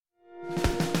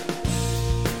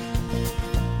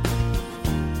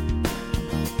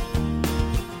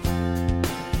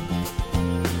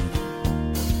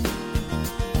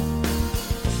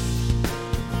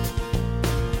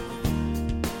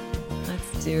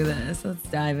do this. Let's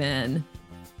dive in.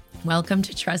 Welcome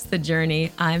to Trust the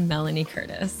Journey. I'm Melanie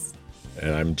Curtis.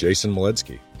 And I'm Jason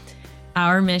Moledzki.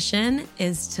 Our mission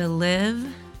is to live,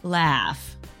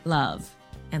 laugh, love,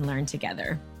 and learn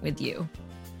together with you.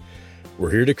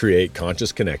 We're here to create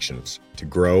conscious connections, to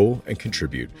grow and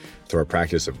contribute through our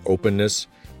practice of openness,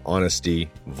 honesty,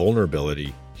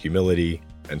 vulnerability, humility,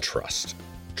 and trust.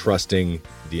 Trusting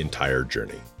the entire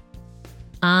journey.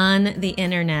 On the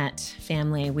internet,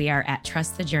 family, we are at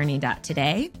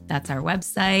trustthejourney.today. That's our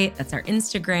website. That's our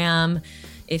Instagram.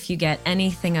 If you get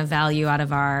anything of value out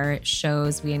of our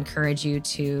shows, we encourage you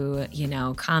to,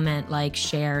 comment, like,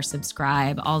 share,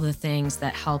 subscribe, all the things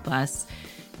that help us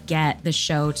get the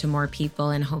show to more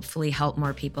people and hopefully help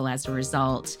more people as a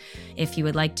result. If you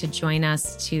would like to join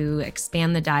us to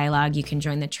expand the dialogue, you can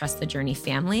join the Trust the Journey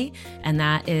family. And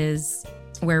that is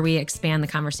where we expand the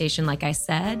conversation, like I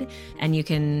said, and you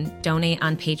can donate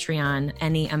on Patreon.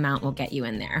 Any amount will get you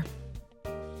in there.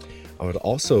 I would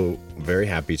also very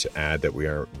happy to add that we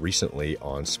are recently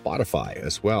on Spotify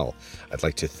as well. I'd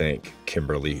like to thank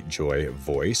Kimberly Joy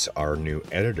Voice, our new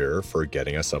editor, for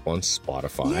getting us up on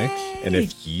Spotify. Yay! And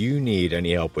if you need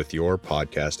any help with your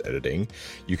podcast editing,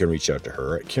 you can reach out to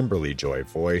her at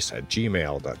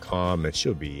kimberlyjoyvoice@gmail.com, and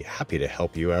she'll be happy to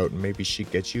help you out. And maybe she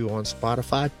gets you on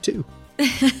Spotify too.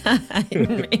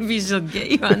 Maybe she'll get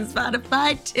you on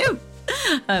Spotify too.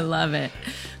 I love it.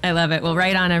 Well,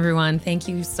 right on, everyone. Thank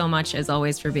you so much, as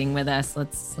always, for being with us.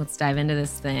 Let's dive into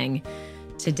this thing.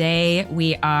 Today,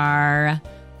 we are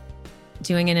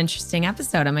doing an interesting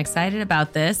episode. I'm excited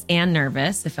about this and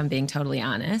nervous, if I'm being totally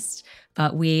honest.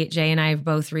 But Jay and I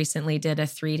both recently did a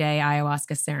 3-day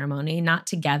ayahuasca ceremony, not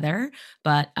together,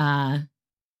 but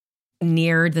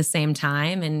near the same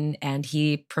time. And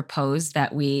he proposed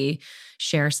that we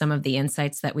share some of the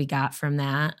insights that we got from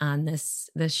that on this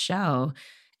show.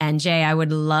 And Jay, I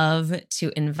would love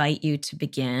to invite you to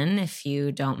begin, if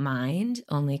you don't mind,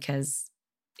 only because,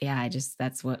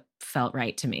 that's what felt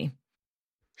right to me.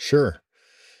 Sure.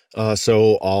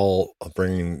 So I'll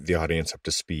bring the audience up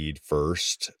to speed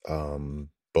first.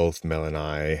 Both Mel and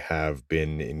I have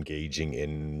been engaging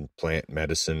in plant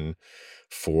medicine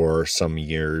for some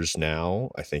years now.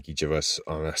 I think each of us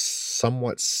on a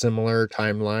somewhat similar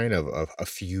timeline of a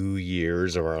few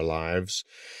years of our lives.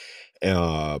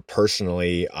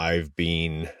 Personally, I've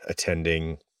been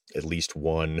attending at least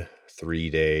one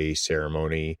 3-day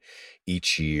ceremony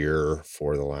each year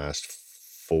for the last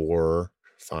 4-5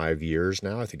 years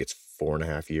now. I think it's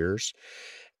 4.5 years.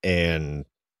 And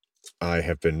I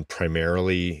have been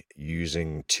primarily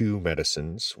using 2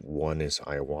 medicines. One is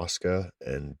ayahuasca,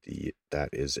 and that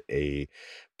is a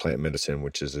plant medicine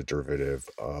which is a derivative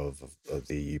of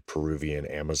the Peruvian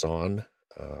Amazon,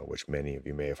 which many of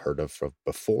you may have heard of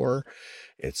before.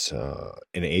 It's an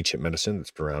ancient medicine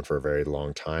that's been around for a very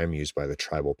long time, used by the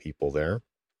tribal people there.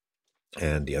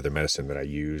 And the other medicine that I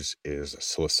use is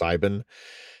psilocybin,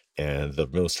 and the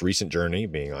most recent journey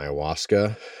being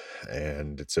ayahuasca.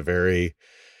 And it's a very,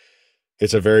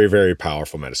 very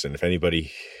powerful medicine. If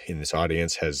anybody in this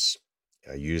audience has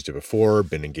used it before,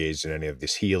 been engaged in any of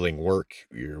this healing work,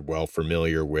 you're well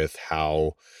familiar with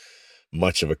how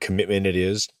much of a commitment it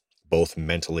is, both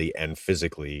mentally and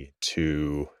physically,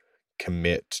 to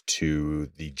commit to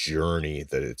the journey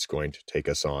that it's going to take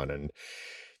us on. And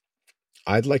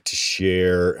I'd like to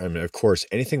share, of course,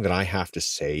 anything that I have to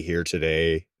say here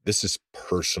today, this is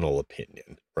personal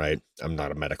opinion, right? I'm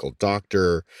not a medical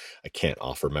doctor. I can't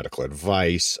offer medical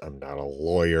advice. I'm not a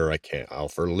lawyer. I can't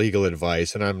offer legal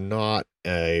advice. And I'm not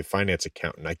a finance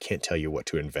accountant. I can't tell you what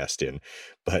to invest in.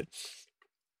 But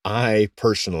I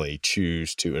personally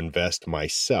choose to invest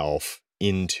myself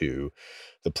into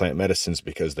the plant medicines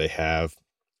because they have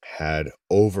had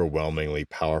overwhelmingly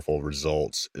powerful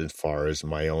results as far as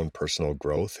my own personal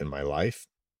growth in my life.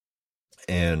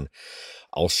 And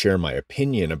I'll share my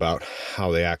opinion about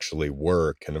how they actually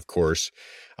work. And of course,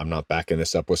 I'm not backing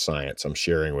this up with science. I'm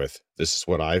sharing this is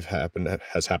what has happened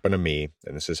to me,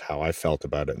 and this is how I felt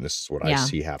about it, and this is what I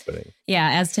see happening.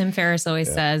 Yeah, as Tim Ferriss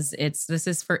always says, this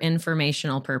is for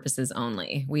informational purposes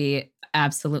only. We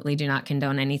absolutely do not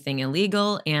condone anything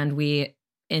illegal, and we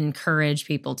encourage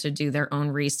people to do their own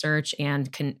research and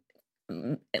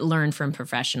learn from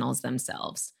professionals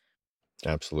themselves.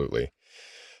 Absolutely.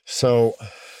 So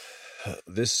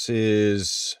this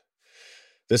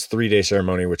 3-day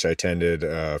ceremony, which I attended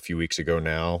a few weeks ago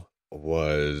now,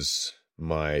 was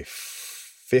my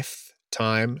 5th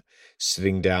time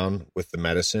sitting down with the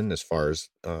medicine as far as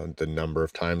the number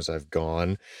of times I've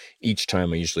gone. Each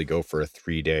time I usually go for a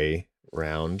 3-day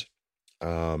round.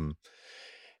 And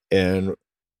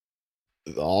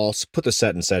I'll put the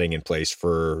set and setting in place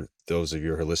for those of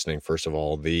you who are listening. First of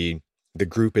all, the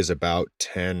group is about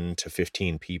 10 to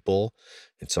 15 people.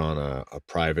 It's on a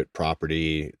private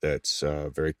property that's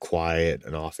very quiet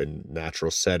and often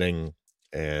natural setting.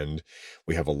 And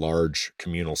we have a large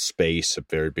communal space, a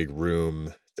very big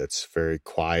room that's very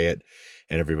quiet.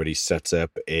 And everybody sets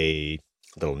up a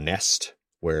little nest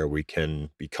where we can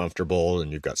be comfortable.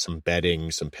 And you've got some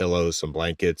bedding, some pillows, some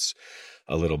blankets,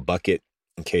 a little bucket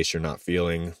in case you're not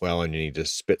feeling well and you need to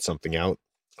spit something out,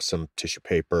 some tissue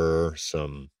paper,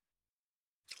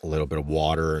 a little bit of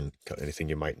water, and anything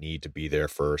you might need to be there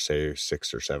for, say,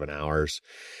 6 or 7 hours.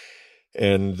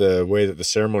 And the way that the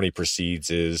ceremony proceeds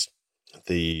is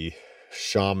the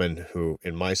shaman, who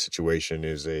in my situation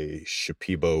is a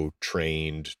Shipibo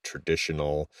trained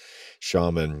traditional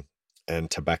shaman, and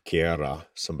tabaquera,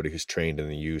 somebody who's trained in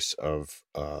the use of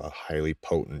highly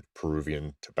potent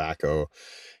Peruvian tobacco.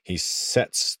 He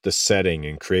sets the setting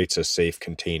and creates a safe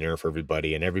container for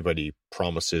everybody, and everybody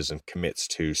promises and commits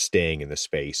to staying in the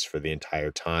space for the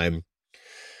entire time,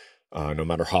 no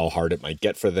matter how hard it might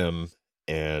get for them.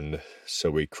 And so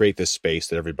we create this space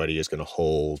that everybody is going to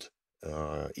hold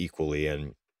equally,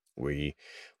 and we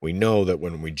know that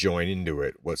when we join into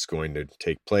it, what's going to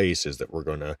take place is that we're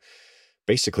going to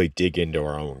basically dig into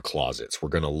our own closets. We're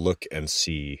going to look and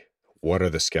see, what are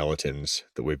the skeletons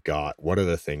that we've got? What are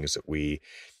the things that we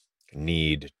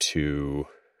need to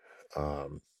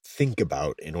think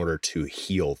about in order to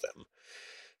heal them?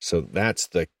 So that's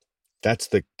the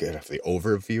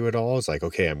overview. It all is like,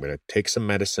 okay, I'm going to take some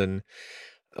medicine.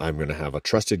 I'm going to have a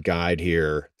trusted guide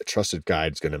here. The trusted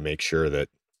guide is going to make sure that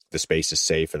the space is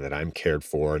safe and that I'm cared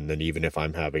for. And then even if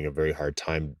I'm having a very hard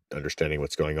time understanding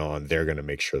what's going on, they're going to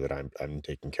make sure that I'm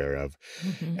taken care of.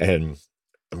 Mm-hmm. And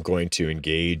I'm going to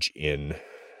engage in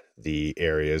the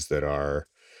areas that are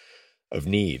of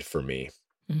need for me.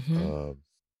 Mm-hmm.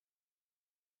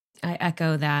 I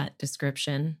echo that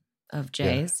description of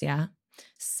Jay's. Yeah.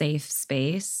 Safe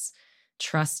space,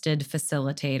 trusted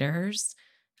facilitators.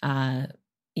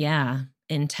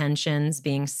 Intentions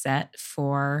being set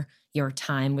for your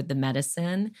time with the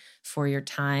medicine, for your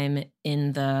time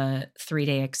in the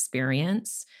 3-day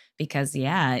experience, because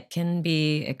it can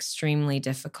be extremely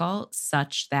difficult,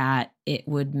 such that it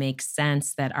would make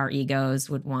sense that our egos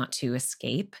would want to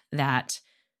escape that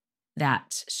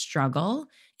struggle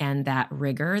and that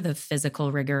rigor, the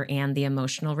physical rigor and the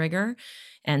emotional rigor.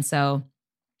 And so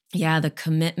the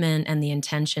commitment and the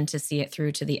intention to see it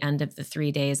through to the end of the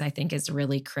 3 days, I think, is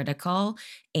really critical,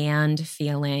 and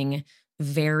feeling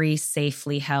very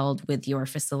safely held with your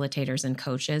facilitators and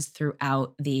coaches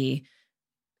throughout the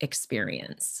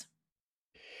experience.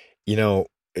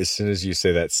 As soon as you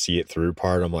say that see it through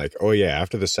part, I'm like, oh yeah,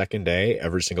 after the second day,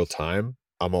 every single time,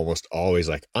 I'm almost always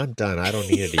like, I'm done. I don't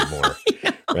need it anymore.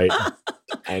 Right.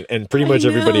 And pretty much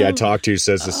everybody I talk to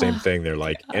says the same thing. They're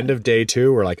like, end of day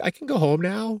 2, we're like, I can go home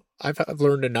now. I've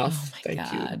learned enough. Thank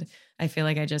you. I feel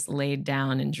like I just laid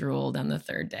down and drooled on the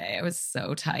 3rd day. I was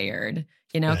so tired,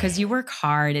 because you work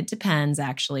hard. It depends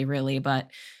actually, really, but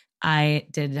I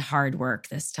did hard work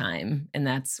this time, and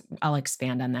I'll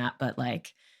expand on that. But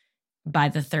like by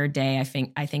the 3rd day,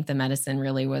 I think the medicine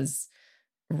really was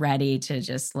ready to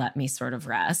just let me sort of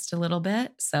rest a little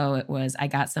bit. So I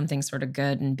got something sort of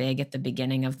good and big at the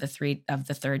beginning of the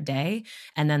 3rd day.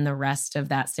 And then the rest of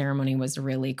that ceremony was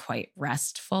really quite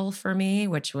restful for me,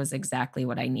 which was exactly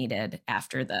what I needed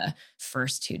after the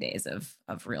first 2 days of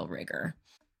real rigor.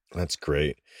 That's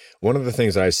great. One of the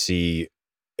things I see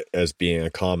as being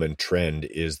a common trend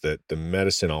is that the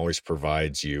medicine always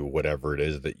provides you whatever it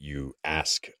is that you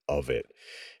ask of it.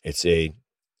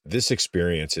 This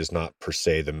experience is not per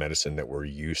se the medicine that we're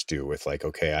used to with, like,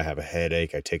 okay, I have a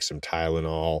headache, I take some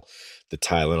Tylenol. The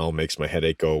Tylenol makes my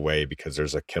headache go away because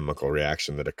there's a chemical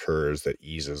reaction that occurs that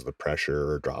eases the pressure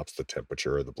or drops the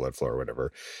temperature or the blood flow or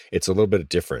whatever. It's a little bit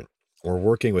different. We're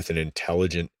working with an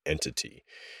intelligent entity,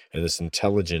 and this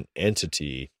intelligent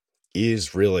entity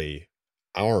is really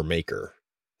our maker.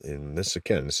 And this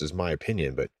is my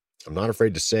opinion, but I'm not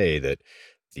afraid to say that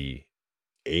the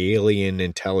alien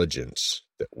intelligence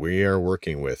that we are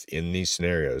working with in these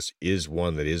scenarios is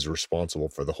one that is responsible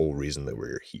for the whole reason that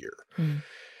we're here.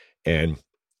 And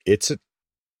it's a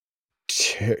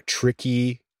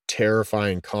tricky,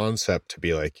 terrifying concept to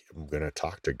be like, I'm going to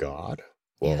talk to God.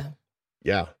 Well,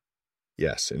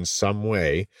 yes, in some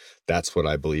way, that's what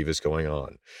I believe is going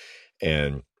on.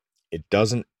 And it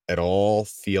doesn't at all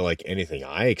feel like anything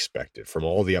I expected from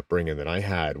all the upbringing that I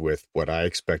had with what I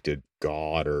expected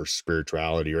God or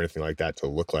spirituality or anything like that to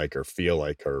look like or feel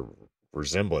like or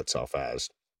resemble itself as.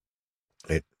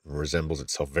 It resembles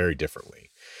itself very differently.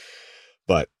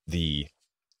 But the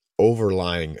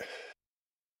overlying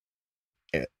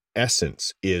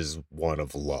essence is one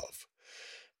of love.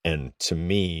 And to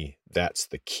me, that's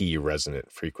the key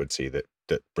resonant frequency that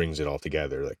brings it all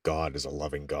together, that God is a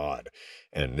loving God.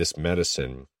 And this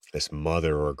medicine, this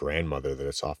mother or grandmother that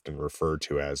it's often referred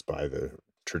to as by the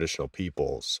traditional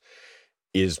peoples,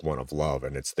 is one of love,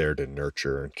 and it's there to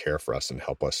nurture and care for us and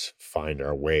help us find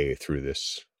our way through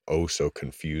this oh so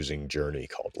confusing journey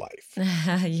called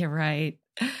life. You're right.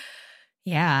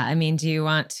 Yeah. I mean, do you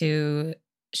want to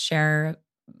start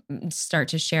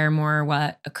to share more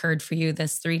what occurred for you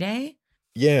this 3-day?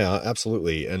 Yeah,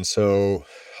 absolutely. And so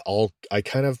I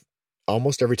kind of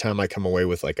almost every time I come away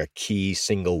with like a key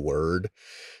single word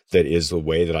that is the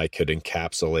way that I could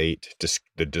encapsulate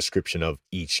the description of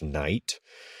each night.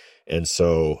 And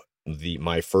so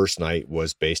my first night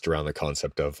was based around the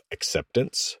concept of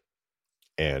acceptance.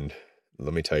 And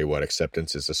let me tell you what,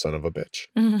 acceptance is the son of a bitch.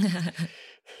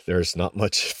 There's not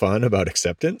much fun about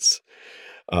acceptance,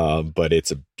 but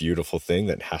it's a beautiful thing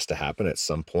that has to happen at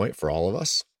some point for all of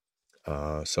us.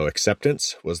 So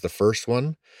acceptance was the first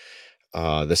one.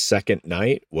 The second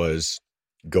night was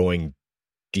going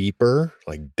deeper,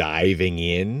 like diving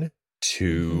in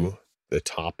to the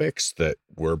topics that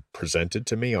were presented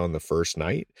to me on the first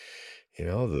night. You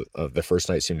know, the first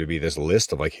night seemed to be this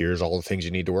list of like, here's all the things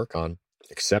you need to work on.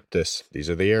 Accept this. These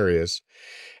are the areas.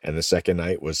 And the second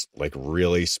night was like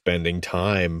really spending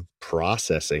time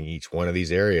processing each one of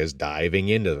these areas, diving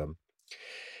into them.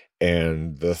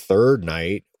 And the third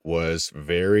night was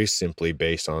very simply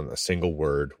based on a single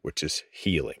word, which is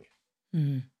healing.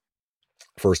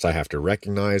 First, I have to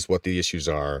recognize what the issues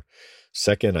are.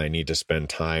 Second, I need to spend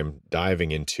time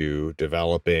diving into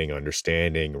developing,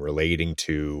 understanding, relating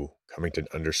to, coming to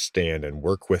understand and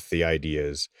work with the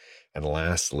ideas. And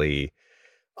lastly,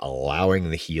 allowing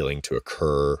the healing to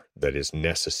occur that is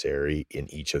necessary in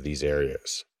each of these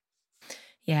areas.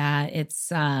 Yeah,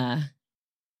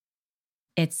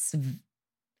 it's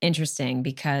interesting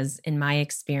because in my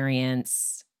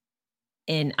experience,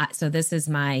 so this is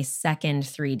my second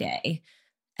 3-day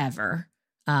ever.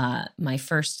 My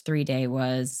first 3-day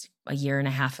was a year and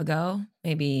a half ago,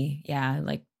 maybe,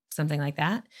 like something like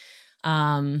that.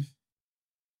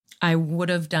 I would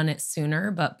have done it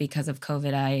sooner, but because of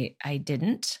COVID, I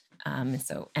didn't.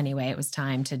 So anyway, it was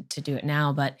time to do it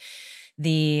now. But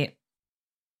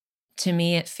to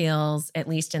me, it feels, at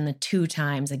least in the 2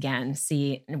 times, again,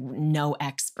 see, no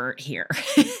expert here.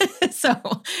 So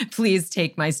please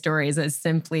take my stories as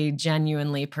simply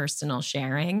genuinely personal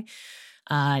sharing,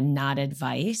 not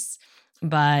advice.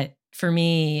 But for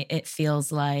me, it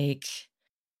feels like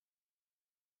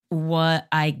what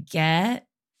I get,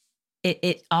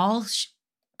 it all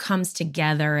comes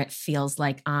together, it feels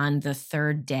like, on the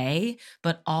 3rd day,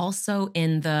 but also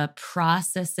in the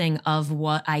processing of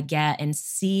what I get and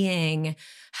seeing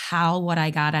how what I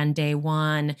got on day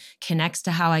 1 connects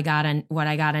to how I got on what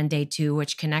I got on day 2,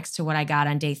 which connects to what I got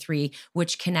on day 3,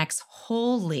 which connects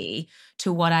wholly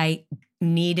to what I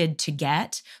needed to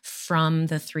get from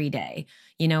the 3-day.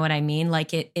 You know what I mean?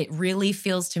 Like it really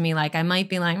feels to me like I might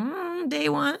be like, day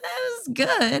 1, that was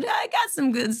good. I got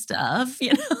some good stuff,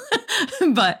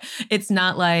 but it's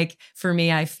not like, for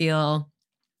me, I feel,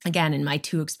 again, in my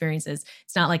 2 experiences,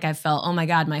 it's not like I felt, oh my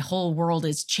God, my whole world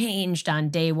is changed on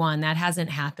day 1. That hasn't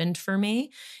happened for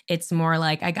me. It's more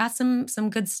like I got some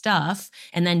good stuff.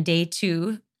 And then day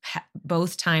 2,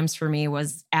 both times for me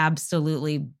was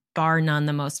absolutely bar none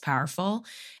the most powerful.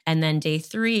 And then day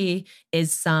 3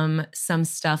 is some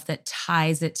stuff that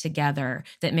ties it together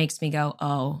that makes me go,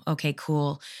 oh, okay,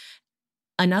 cool.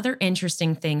 Another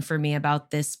interesting thing for me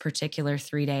about this particular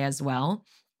 3-day as well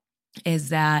is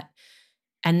that,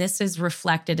 and this is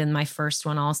reflected in my first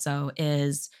one also,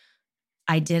 is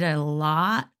I did a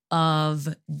lot of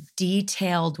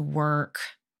detailed work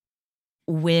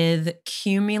with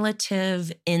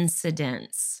cumulative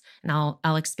incidents. And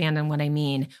I'll expand on what I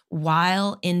mean,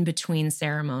 while in between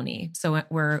ceremony. So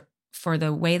for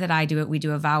the way that I do it, we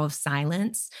do a vow of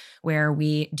silence where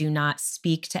we do not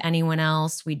speak to anyone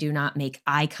else. We do not make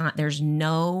eye contact. There's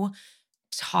no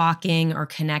talking or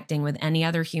connecting with any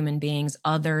other human beings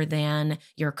other than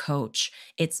your coach.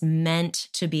 It's meant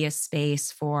to be a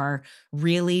space for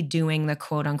really doing the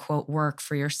quote unquote work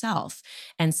for yourself.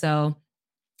 And so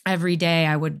every day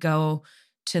I would go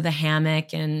to the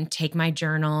hammock and take my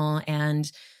journal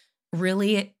and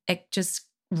really just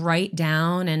write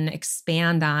down and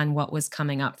expand on what was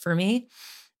coming up for me.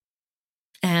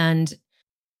 And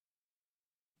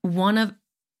one of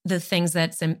the things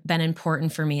that's been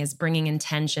important for me is bringing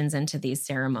intentions into these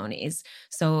ceremonies.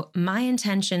 So my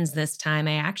intentions this time,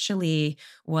 I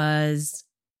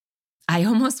I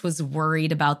almost was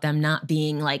worried about them not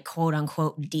being like quote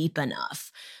unquote deep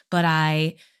enough. But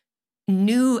I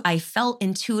felt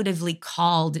intuitively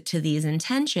called to these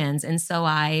intentions. And so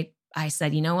I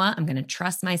said, you know what? I'm going to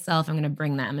trust myself. I'm going to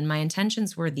bring them. And my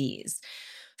intentions were these.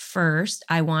 First,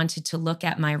 I wanted to look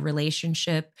at my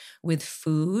relationship with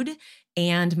food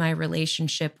and my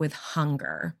relationship with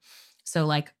hunger. So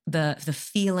like the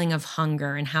feeling of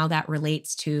hunger and how that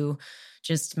relates to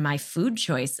just my food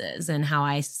choices and how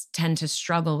I tend to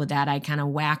struggle with that. I kind of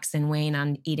wax and wane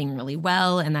on eating really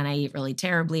well, and then I eat really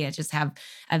terribly. I just have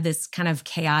this kind of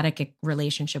chaotic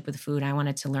relationship with food. I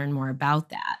wanted to learn more about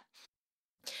that.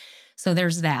 So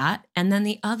there's that. And then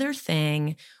the other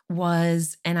thing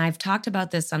was, and I've talked about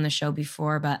this on the show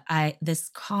before, but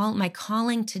my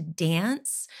calling to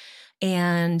dance,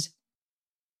 and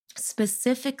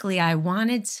specifically I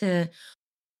wanted to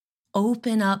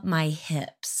open up my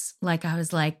hips. Like I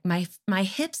was like, my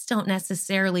hips don't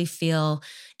necessarily feel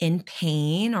in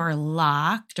pain or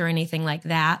locked or anything like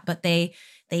that, but they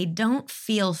don't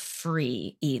feel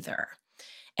free either.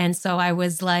 And so I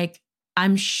was like,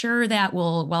 I'm sure that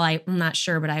I'm not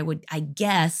sure, but I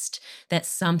guessed that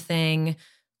something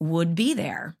would be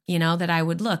there, that I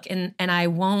would look, and I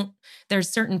won't, there's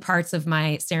certain parts of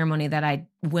my ceremony that I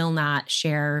will not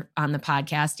share on the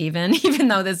podcast, even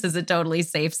though this is a totally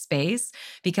safe space,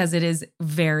 because it is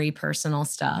very personal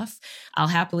stuff. I'll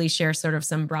happily share sort of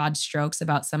some broad strokes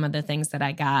about some of the things that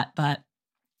I got, but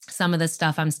some of the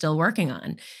stuff I'm still working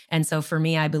on. And so for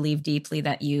me, I believe deeply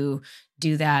that you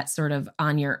do that sort of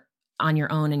on your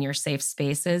own in your safe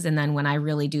spaces. And then when I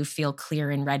really do feel clear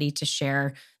and ready to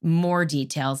share more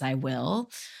details, I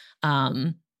will.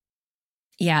 And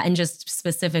just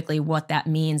specifically what that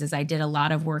means is I did a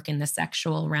lot of work in the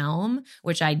sexual realm,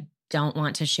 which I don't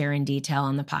want to share in detail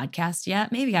on the podcast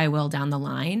yet. Maybe I will down the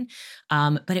line.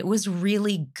 But it was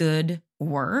really good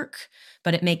work,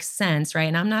 but it makes sense, right?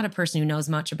 And I'm not a person who knows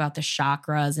much about the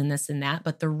chakras and this and that,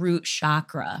 but the root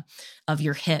chakra of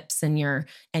your hips and your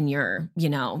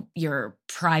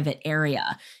private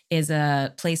area is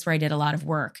a place where I did a lot of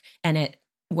work. And it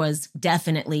was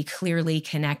definitely clearly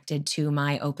connected to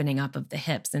my opening up of the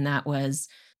hips. And that was,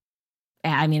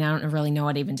 I don't really know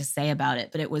what even to say about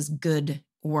it, but it was good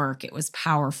work. It was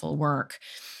powerful work.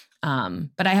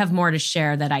 But I have more to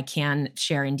share that I can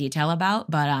share in detail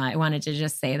about, but I wanted to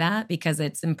just say that because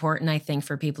it's important, I think,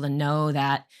 for people to know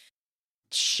that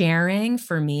sharing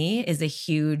for me is a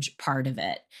huge part of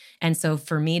it. And so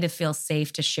for me to feel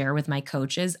safe to share with my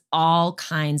coaches all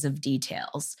kinds of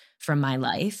details from my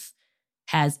life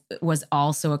was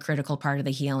also a critical part of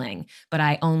the healing. But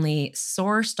I only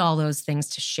sourced all those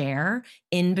things to share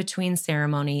in between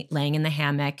ceremony, laying in the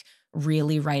hammock,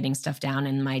 really writing stuff down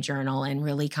in my journal and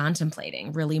really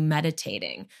contemplating, really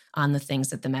meditating on the things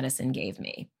that the medicine gave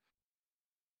me.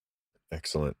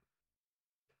 Excellent.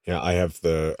 Yeah, I have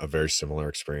a very similar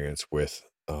experience with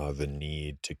the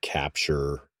need to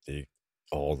capture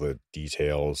all the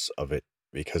details of it,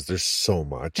 because there's so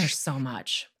much. There's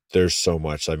so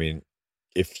much.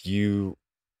 If you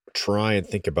try and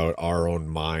think about our own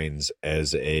minds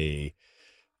as a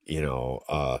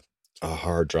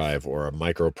hard drive or a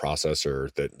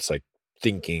microprocessor that's like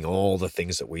thinking all the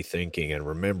things that we're thinking and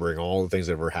remembering all the things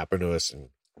that ever happened to us and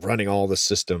running all the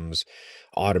systems,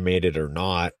 automated or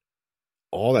not,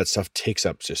 all that stuff takes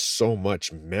up just so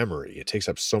much memory. It takes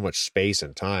up so much space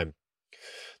and time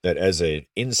that as an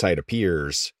insight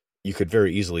appears, you could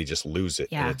very easily just lose it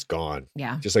and it's gone.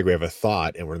 Yeah. Just like we have a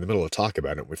thought and we're in the middle of talking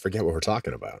about it, we forget what we're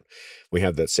talking about. We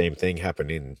have that same thing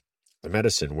happen in the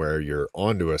medicine where you're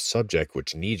onto a subject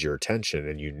which needs your attention,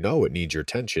 and it needs your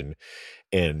attention,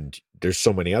 and there's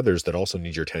so many others that also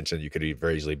need your attention. You could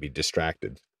very easily be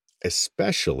distracted,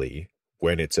 especially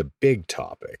when it's a big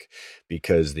topic,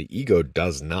 because the ego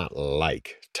does not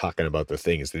like talking about the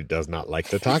things that it does not like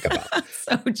to talk about.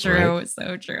 So true. Right?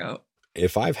 So true.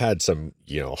 If I've had some,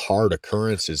 hard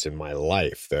occurrences in my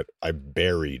life that I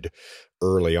buried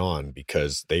early on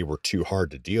because they were too hard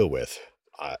to deal with,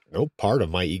 no part of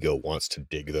my ego wants to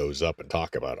dig those up and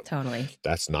talk about them. Totally.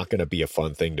 That's not going to be a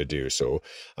fun thing to do. So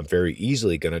I'm very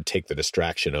easily going to take the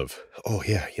distraction of, oh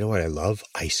yeah, you know what I love?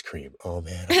 Ice cream. Oh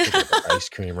man, I'm thinking about ice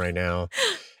cream right now.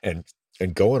 And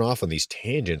going off on these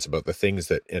tangents about the things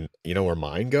that, and where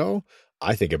mine go,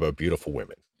 I think about beautiful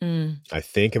women. I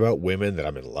think about women that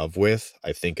I'm in love with.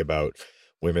 I think about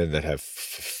women that have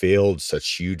filled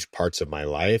such huge parts of my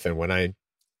life. And when I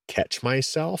catch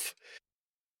myself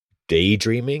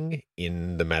daydreaming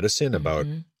in the medicine about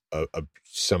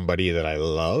somebody that I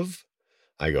love,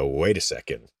 I go, wait a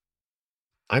second.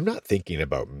 I'm not thinking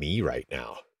about me right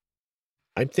now.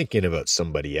 I'm thinking about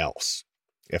somebody else.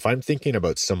 If I'm thinking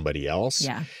about somebody else,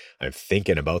 Yeah. I'm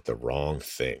thinking about the wrong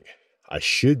thing. I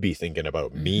should be thinking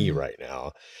about me Mm-hmm. right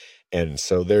now. And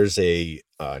so there's an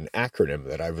acronym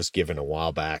that I was given a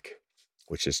while back,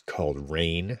 which is called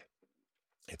RAIN.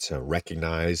 It's a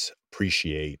recognize,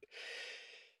 appreciate,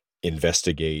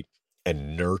 investigate,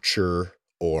 and nurture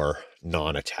or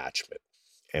non-attachment.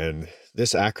 And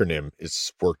this acronym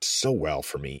has worked so well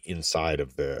for me inside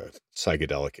of the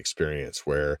psychedelic experience,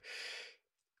 where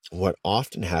what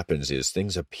often happens is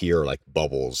things appear like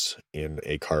bubbles in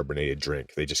a carbonated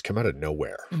drink. They just come out of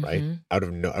nowhere, right?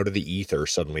 Mm-hmm. Out of the ether,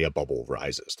 suddenly a bubble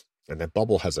rises. And that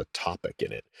bubble has a topic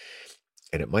in it.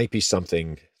 And it might be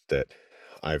something that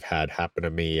I've had happen to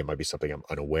me. It might be something I'm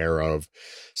unaware of.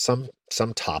 Some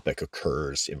topic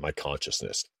occurs in my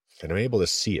consciousness, and I'm able to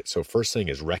see it. So first thing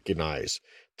is recognize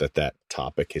that that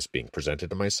topic is being presented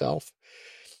to myself.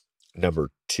 Number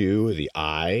two, the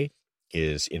I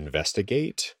is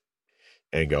investigate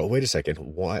and go, wait a second,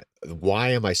 why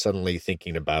am I suddenly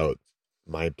thinking about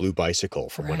my blue bicycle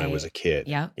from when I was Right. a kid?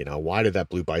 Yeah. You know, why did that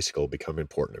blue bicycle become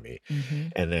important to me? Mm-hmm.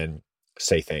 And then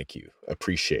say thank you,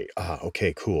 appreciate.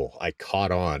 Okay, cool. I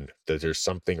caught on that there's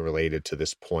something related to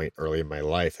this point early in my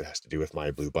life that has to do with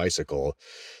my blue bicycle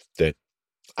that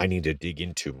I need to dig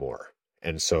into more.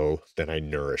 And so then I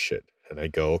nourish it and I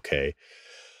go, okay,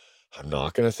 I'm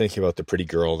not going to think about the pretty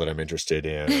girl that I'm interested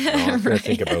in. I'm not going to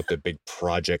think about the big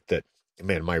project that,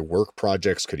 man, my work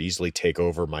projects could easily take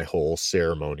over my whole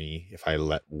ceremony if I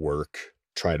let work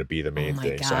try to be the Oh main my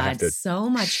thing. So I have God. to, So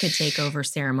much could take over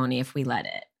ceremony if we let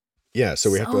it. yeah. So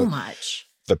we have So to, much.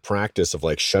 the practice of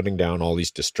like shutting down all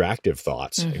these distractive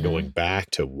thoughts and going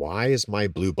back to, why is my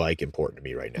blue bike important to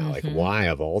me right now? Like, why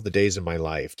of all the days in my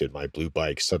life did my blue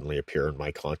bike suddenly appear in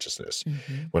my consciousness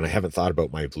when I haven't thought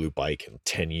about my blue bike in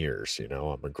 10 years? You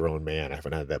know, I'm a grown man. I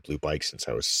haven't had that blue bike since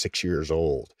I was 6 years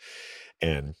old.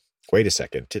 And wait a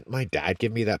second, didn't my dad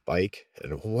give me that bike?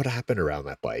 And what happened around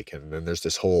that bike? And then there's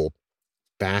this whole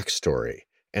backstory.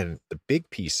 And the big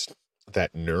piece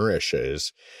that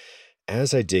nourishes,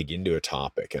 as I dig into a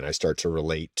topic and I start to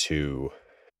relate to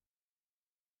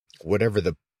whatever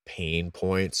the pain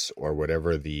points or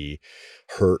whatever the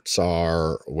hurts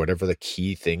are, or whatever the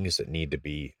key things that need to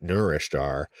be nourished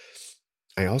are,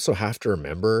 I also have to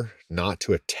remember not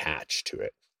to attach to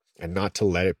it and not to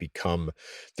let it become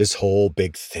this whole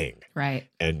big thing. Right.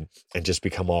 And just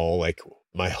become all like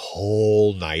my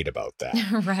whole night about that.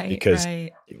 Right. Because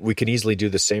right. we can easily do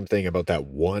the same thing about that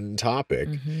one topic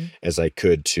as I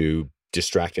could to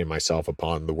distracting myself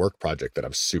upon the work project that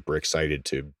I'm super excited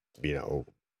to, you know,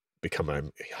 become a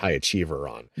high achiever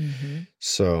on.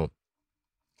 So,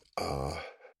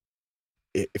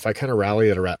 if I kind of rally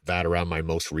that around my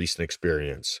most recent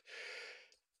experience,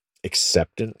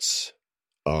 acceptance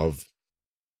of,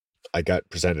 I got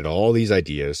presented all these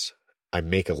ideas. I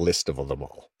make a list of them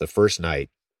all. The first night,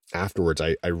 afterwards,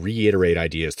 I reiterate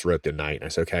ideas throughout the night. And I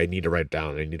say, okay, I need to write it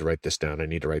down. I need to write this down. I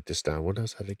need to write this down. What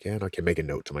is that again? Okay, make a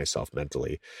note to myself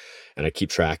mentally. And I keep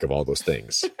track of all those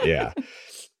things. Yeah.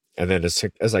 And then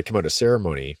as I come out of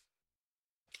ceremony,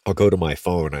 I'll go to my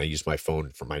phone. I use my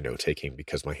phone for my note taking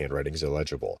because my handwriting is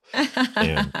illegible.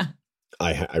 And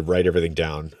I write everything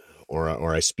down,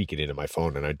 or I speak it into my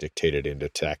phone and I dictate it into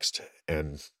text.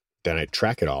 And then I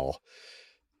track it all.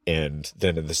 And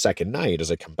then in the second night,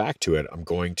 as I come back to it, I'm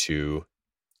going to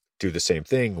do the same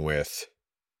thing with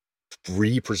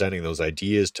re-presenting those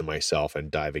ideas to myself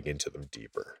and diving into them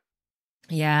deeper.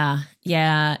 Yeah.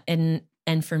 Yeah. And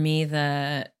for me,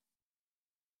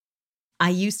 I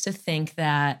used to think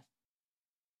that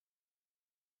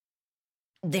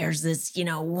there's this,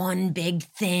 one big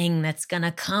thing that's going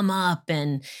to come up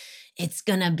and it's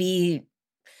going to be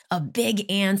a big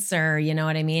answer, you know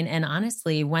what I mean? And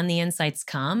honestly, when the insights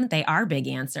come, they are big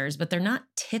answers, but they're not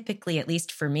typically, at least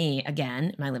for me,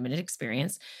 again, my limited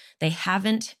experience, they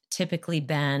haven't typically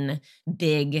been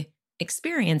big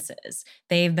experiences.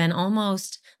 They've been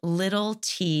almost little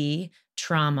t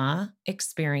trauma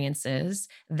experiences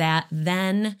that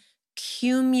then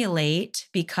accumulate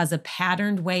because a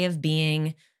patterned way of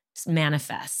being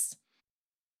manifests.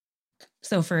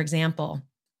 So, for example,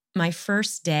 my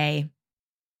first day,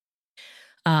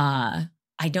 I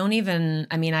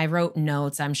wrote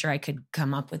notes. I'm sure I could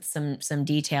come up with some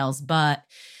details, but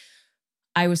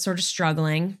I was sort of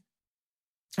struggling.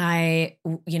 To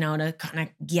kind of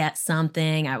get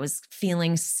something, I was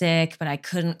feeling sick, but I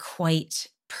couldn't quite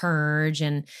purge.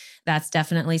 And that's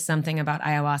definitely something about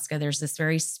ayahuasca. There's this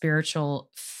very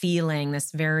spiritual feeling,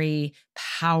 this very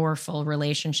powerful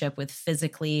relationship with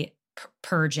physically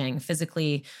purging,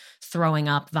 physically throwing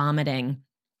up, vomiting,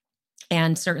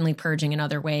 and certainly purging in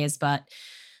other ways. But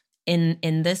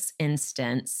in this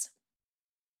instance,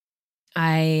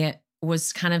 I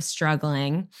was kind of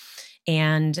struggling,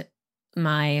 and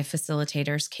my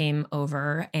facilitators came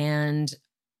over and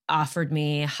offered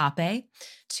me Hape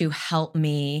to help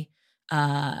me,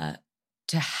 uh,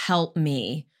 to help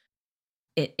me.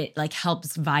 It like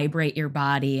helps vibrate your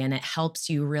body, and it helps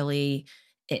you really,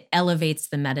 it elevates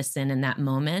the medicine in that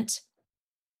moment,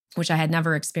 which I had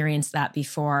never experienced that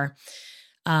before.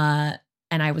 Uh,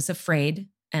 and I was afraid.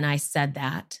 And I said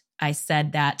that. I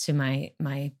said that to my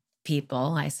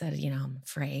people. I said, I'm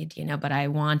afraid, but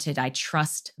I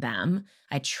trust them.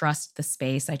 I trust the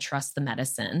space. I trust the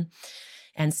medicine.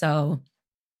 And so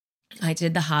I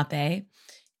did the Hape,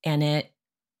 and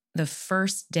the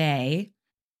first day,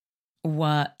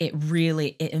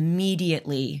 it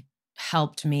immediately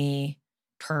helped me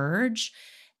purge.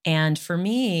 And for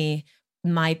me,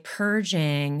 my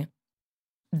purging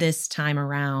this time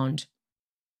around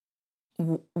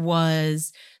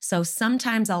was, so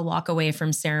sometimes I'll walk away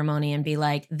from ceremony and be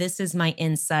like, this is my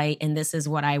insight and this is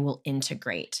what I will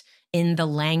integrate in the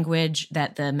language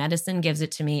that the medicine gives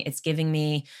it to me. It's giving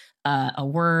me a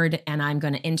word, and I'm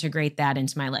going to integrate that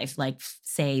into my life, like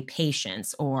say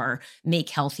patience, or make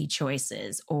healthy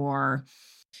choices, or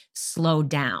slow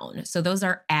down. So those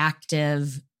are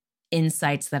active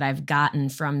insights that I've gotten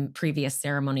from previous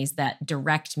ceremonies that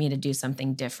direct me to do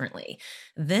something differently.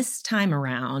 This time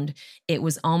around, it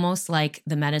was almost like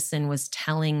the medicine was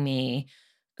telling me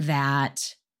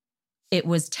that it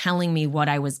was telling me what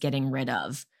I was getting rid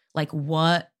of, like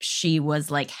what she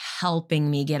was like helping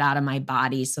me get out of my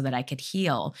body so that I could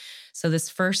heal. So this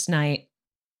first night,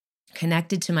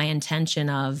 connected to my intention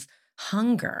of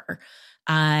hunger,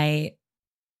 I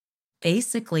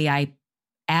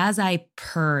as I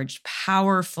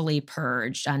powerfully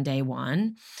purged on day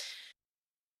one,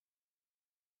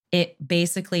 it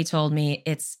basically told me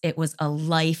it was a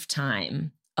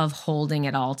lifetime of holding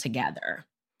it all together.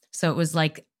 So it was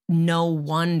like, no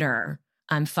wonder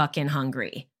I'm fucking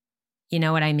hungry. You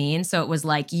know what I mean? So it was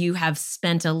like, you have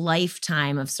spent a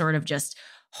lifetime of sort of just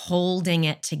holding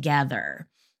it together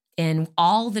in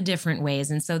all the different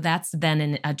ways. And so that's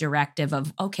then a directive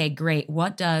of, okay, great.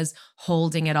 What does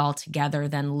holding it all together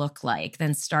then look like?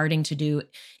 Then starting to do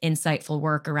insightful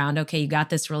work around, okay, you got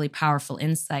this really powerful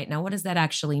insight. Now, what does that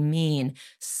actually mean,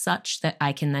 such that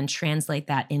I can then translate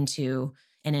that into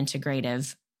an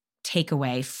integrative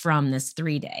takeaway from this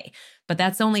 3-day? But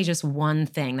that's only just one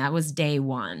thing. That was day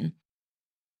one.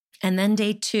 And then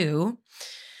day two,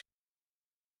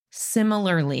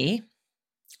 similarly,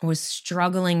 was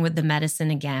struggling with the medicine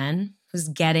again, was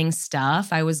getting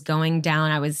stuff. I was going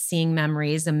down, I was seeing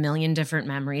memories, a million different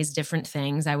memories, different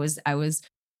things. I was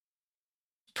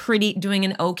doing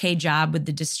an okay job with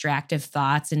the distractive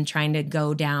thoughts and trying to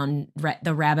go down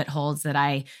the rabbit holes that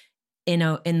I, in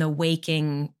the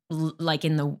waking, like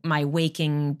in my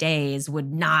waking days,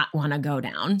 would not want to go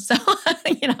down. So,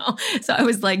 so I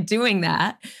was like doing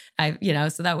that,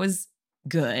 so that was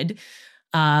good.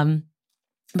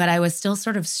 But I was still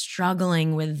sort of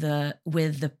struggling with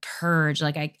the purge.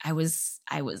 Like I was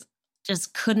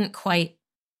just couldn't quite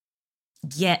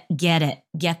get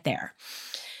there.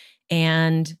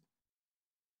 And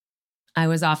I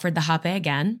was offered the Hape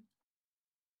again.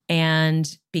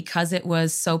 And because it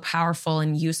was so powerful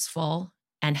and useful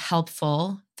and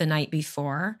helpful the night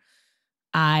before,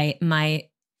 my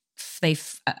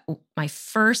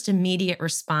first immediate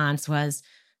response was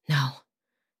no,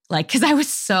 like, because I was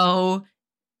so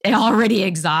already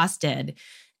exhausted.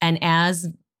 And as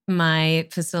my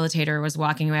facilitator was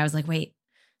walking away, I was like, wait,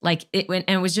 like it went,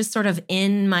 and it was just sort of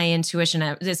in my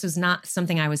intuition. This was not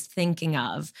something I was thinking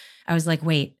of. I was like,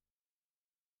 wait.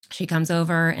 She comes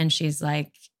over and she's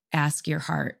like, ask your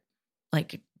heart,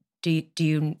 like, do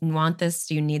you want this?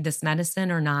 Do you need this medicine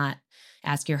or not?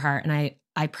 Ask your heart. And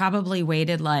I probably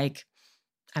waited like,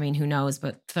 I mean, who knows,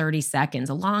 but 30 seconds,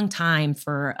 a long time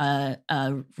for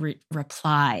a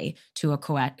reply to a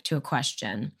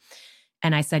question.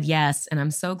 And I said yes. And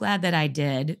I'm so glad that I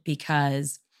did,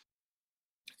 because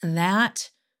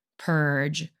that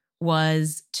purge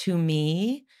was, to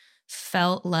me,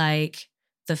 felt like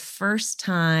the first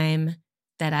time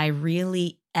that I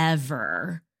really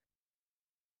ever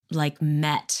like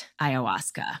met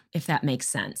ayahuasca, if that makes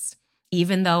sense.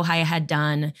 Even though I had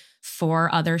done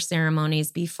 4 other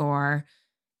ceremonies before,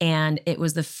 and it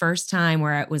was the first time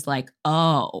where it was like,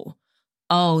 oh,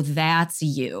 that's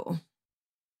you.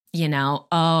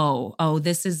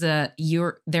 This is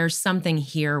there's something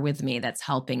here with me that's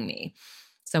helping me.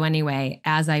 So anyway,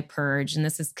 as I purge, and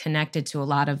this is connected to a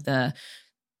lot of the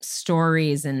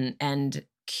stories and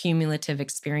cumulative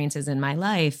experiences in my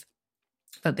life,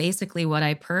 but basically what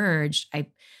I purged,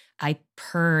 I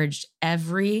purged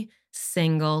every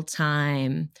single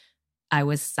time I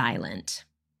was silent.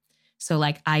 So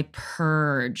like I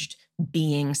purged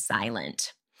being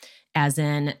silent, as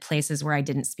in places where I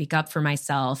didn't speak up for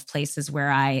myself, places where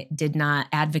I did not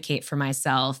advocate for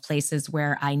myself, places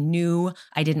where I knew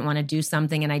I didn't want to do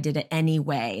something and I did it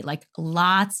anyway. Like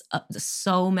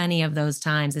so many of those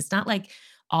times. It's not like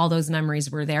all those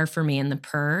memories were there for me in the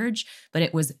purge, but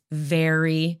it was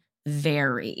very,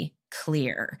 very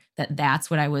clear that that's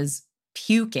what I was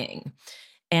puking.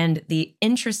 And the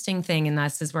interesting thing, and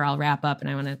this is where I'll wrap up and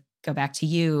I want to go back to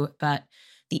you, but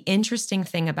the interesting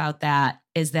thing about that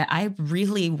is that I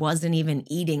really wasn't even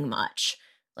eating much.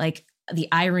 Like the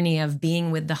irony of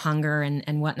being with the hunger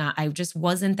and whatnot, I just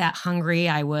wasn't that hungry.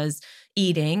 I was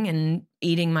eating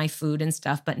my food and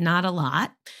stuff, but not a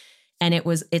lot. And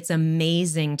it's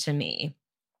amazing to me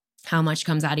how much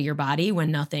comes out of your body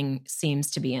when nothing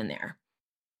seems to be in there.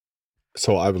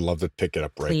 So I would love to pick it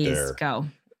up right Please, there. go.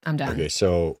 I'm done. Okay,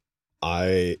 so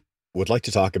I would like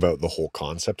to talk about the whole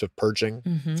concept of purging.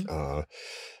 Mm-hmm.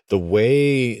 The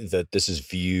way that this is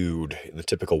viewed in the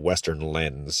typical Western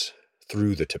lens,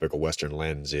 through the typical Western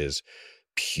lens, is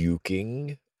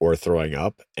puking or throwing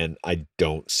up. And I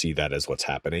don't see that as what's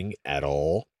happening at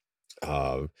all.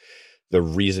 The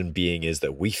reason being is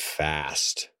that we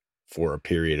fast for a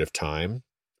period of time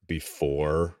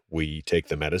before we take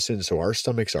the medicine. So our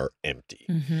stomachs are empty.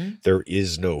 Mm-hmm. There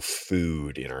is no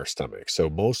food in our stomach. So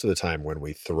most of the time when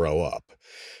we throw up,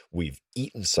 we've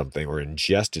eaten something or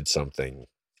ingested something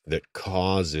that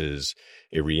causes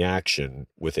a reaction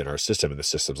within our system. And the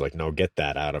system's like, no, get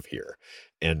that out of here.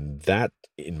 And that,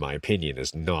 in my opinion,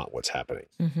 is not what's happening.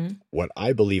 Mm-hmm. What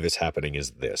I believe is happening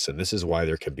is this, and this is why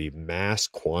there can be mass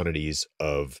quantities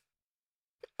of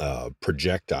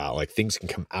projectile, like things can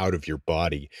come out of your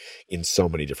body in so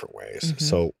many different ways. Mm-hmm.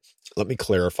 So let me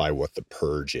clarify what the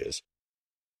purge is.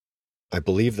 I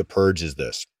believe the purge is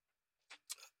this.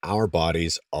 Our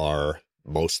bodies are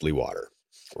mostly water.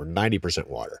 We're 90%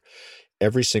 water.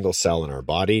 Every single cell in our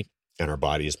body, and our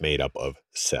body is made up of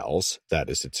cells. That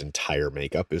is, its entire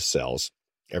makeup is cells.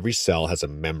 Every cell has a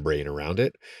membrane around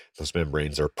it. Those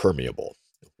membranes are permeable.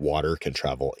 Water can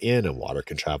travel in and water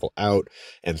can travel out,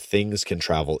 and things can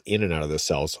travel in and out of the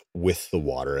cells with the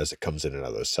water as it comes in and out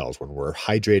of those cells. When we're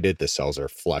hydrated, the cells are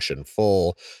flush and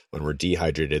full. When we're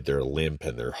dehydrated, they're limp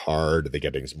and they're hard. They're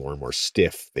getting more and more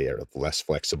stiff. They are less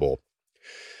flexible.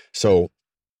 So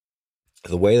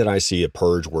the way that I see a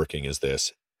purge working is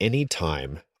this.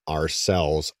 Anytime our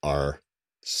cells are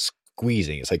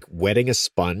squeezing, it's like wetting a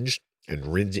sponge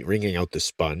and wringing out the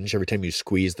sponge. Every time you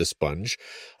squeeze the sponge,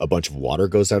 a bunch of water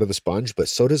goes out of the sponge, but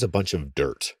so does a bunch of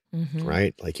dirt, Mm-hmm.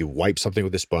 right? Like you wipe something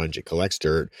with a sponge, it collects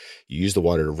dirt, you use the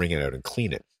water to wring it out and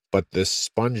clean it. But this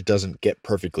sponge doesn't get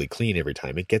perfectly clean every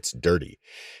time. It gets dirty.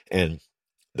 And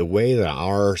the way that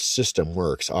our system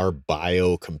works, our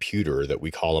biocomputer that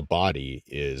we call a body,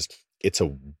 is it's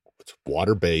a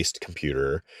water-based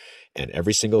computer, and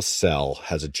every single cell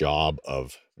has a job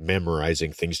of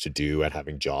memorizing things to do and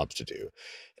having jobs to do.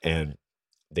 And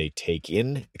they take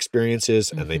in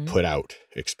experiences and they Mm-hmm. put out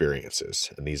experiences.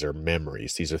 And these are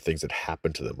memories. These are things that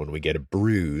happen to them. When we get a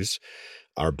bruise,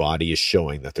 our body is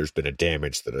showing that there's been a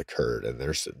damage that occurred, and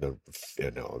there's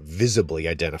visibly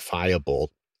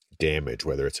identifiable damage,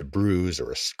 whether it's a bruise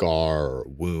or a scar or a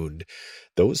wound.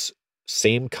 Those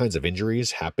same kinds of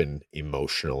injuries happen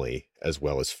emotionally as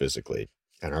well as physically,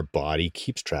 and our body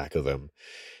keeps track of them,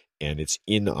 and it's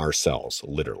in our cells,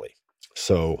 literally.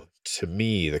 So to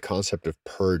me, the concept of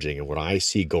purging and what I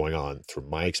see going on through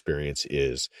my experience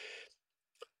is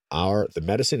the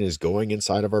medicine is going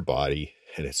inside of our body,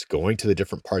 and it's going to the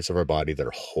different parts of our body that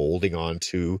are holding on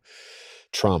to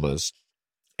traumas,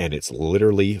 and it's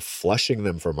literally flushing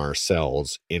them from our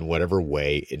cells in whatever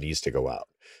way it needs to go out.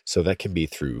 So that can be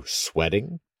through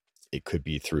sweating. It could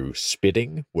be through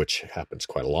spitting, which happens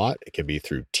quite a lot. It can be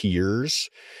through tears.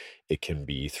 It can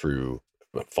be through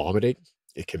vomiting.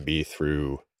 It can be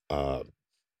through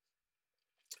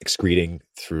excreting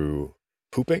through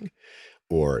pooping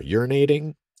or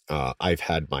urinating. I've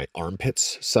had my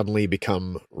armpits suddenly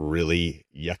become really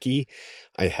yucky.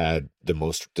 I had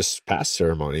this past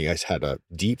ceremony, I had a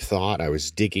deep thought. I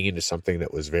was digging into something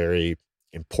that was very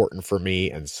important for me,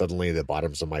 and suddenly the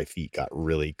bottoms of my feet got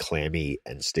really clammy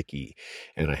and sticky,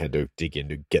 and I had to dig in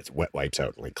to get wet wipes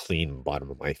out and clean the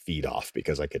bottom of my feet off,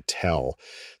 because I could tell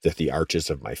that the arches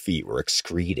of my feet were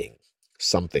excreting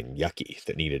something yucky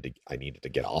that I needed to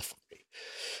get off of me.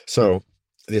 So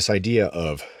this idea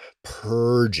of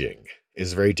purging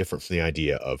is very different from the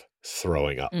idea of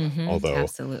throwing up. Mm-hmm. Although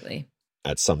Absolutely.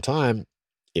 at some time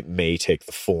it may take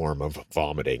the form of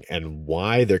vomiting. And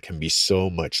why there can be so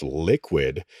much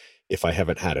liquid if I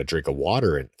haven't had a drink of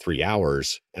water in 3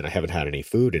 hours and I haven't had any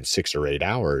food in 6 or 8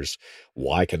 hours,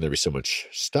 why can there be so much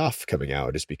stuff coming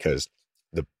out? Is because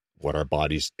what our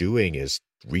body's doing is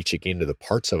reaching into the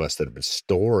parts of us that have been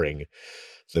storing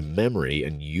the memory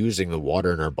and using the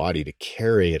water in our body to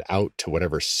carry it out to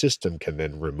whatever system can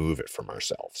then remove it from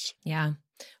ourselves. Yeah.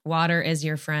 Water is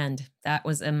your friend. That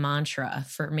was a mantra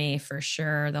for me for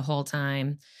sure the whole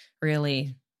time.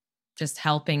 Really just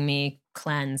helping me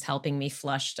cleanse, helping me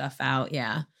flush stuff out.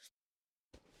 Yeah.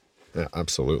 Yeah,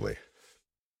 absolutely.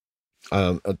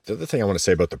 The other thing I want to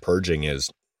say about the purging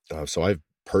is, so I've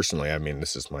personally, I mean,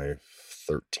 this is my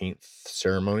 13th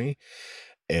ceremony,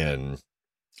 and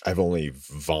I've only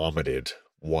vomited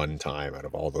one time out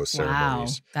of all those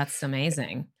ceremonies. Wow. That's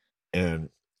amazing. And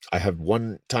I had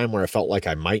one time where I felt like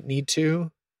I might need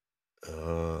to,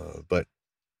 but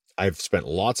I've spent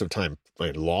lots of time,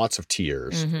 like lots of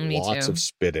tears, Me lots too. of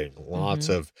spitting, lots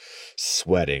of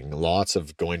sweating, lots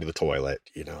of going to the toilet,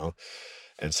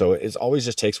 And so it always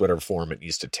just takes whatever form it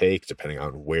needs to take, depending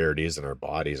on where it is in our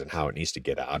bodies and how it needs to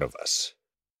get out of us.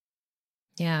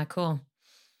 Yeah, cool.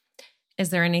 Is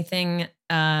there anything,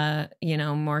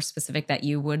 more specific that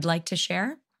you would like to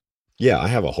share? Yeah, I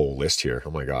have a whole list here.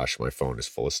 Oh my gosh, my phone is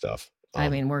full of stuff. I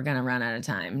mean, we're going to run out of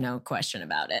time. No question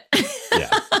about it. Yeah.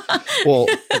 Well,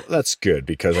 that's good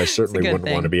because I certainly wouldn't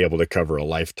thing. want to be able to cover a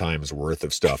lifetime's worth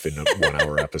of stuff in a 1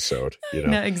 hour episode.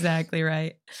 No, exactly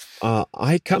right.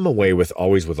 I come away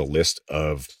always with a list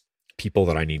of people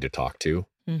that I need to talk to.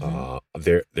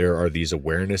 There are these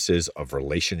awarenesses of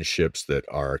relationships that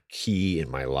are key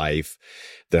in my life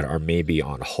that are maybe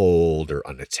on hold or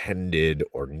unattended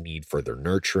or need further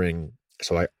nurturing.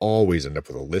 So I always end up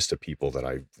with a list of people that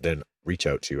I then reach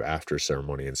out to after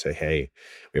ceremony and say, hey,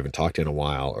 we haven't talked in a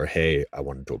while, or hey, I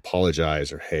wanted to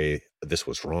apologize, or hey, this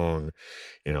was wrong.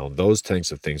 Those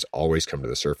types of things always come to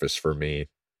the surface for me.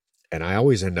 And I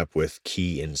always end up with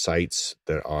key insights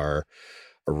that are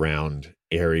around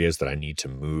areas that I need to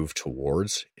move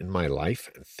towards in my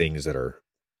life and things that are,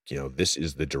 this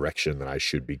is the direction that I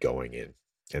should be going in.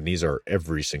 And these are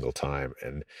every single time.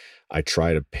 And I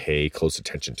try to pay close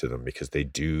attention to them because they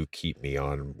do keep me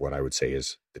on what I would say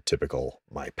is the typical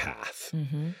my path.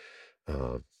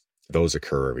 Those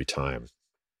occur every time.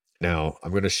 Now,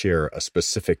 I'm going to share a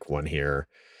specific one here,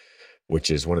 which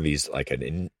is one of these, like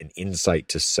an insight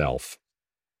to self.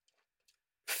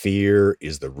 Fear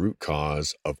is the root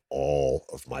cause of all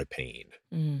of my pain.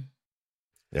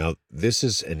 Now, this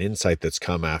is an insight that's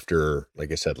come after,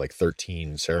 like I said, like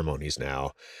 13 ceremonies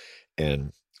now,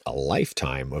 and a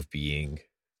lifetime of being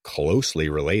closely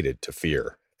related to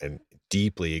fear and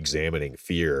deeply examining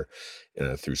fear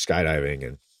through skydiving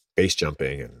and base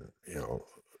jumping and,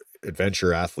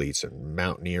 adventure athletes and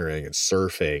mountaineering and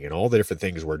surfing and all the different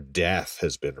things where death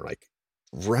has been like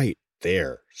right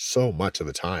there so much of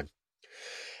the time.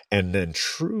 And then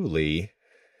truly,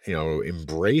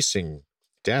 embracing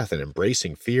death and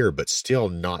embracing fear, but still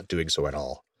not doing so at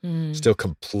all. Still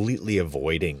completely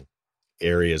avoiding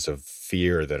areas of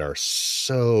fear that are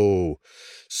so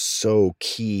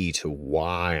key to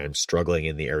why I'm struggling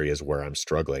in the areas where I'm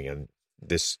struggling. And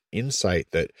this insight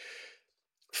that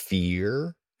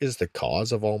fear is the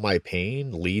cause of all my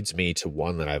pain leads me to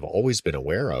one that I've always been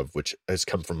aware of, which has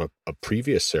come from a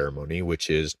previous ceremony,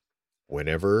 which is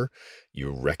whenever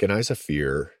you recognize a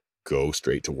fear, go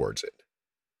straight towards it.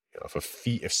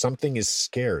 If something is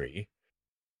scary,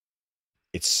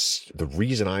 it's the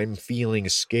reason I'm feeling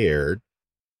scared.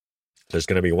 There's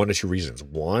going to be one or two reasons.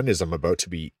 One is I'm about to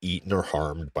be eaten or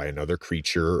harmed by another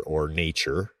creature or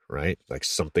nature, right? Like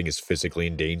something is physically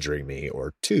endangering me.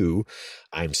 Or two,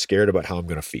 I'm scared about how I'm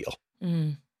going to feel.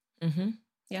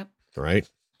 Yep. Right?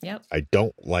 Yep. I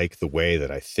don't like the way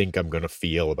that I think I'm going to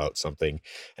feel about something.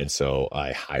 And so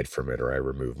I hide from it or I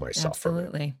remove myself from it.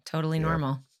 Absolutely. Totally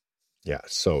normal. Yeah.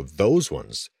 So those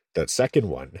ones, that second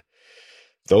one,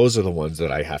 those are the ones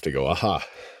that I have to go, aha,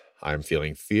 I'm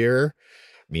feeling fear,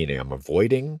 meaning I'm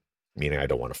avoiding, meaning I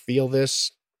don't want to feel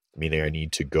this, meaning I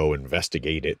need to go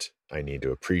investigate it. I need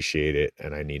to appreciate it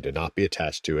and I need to not be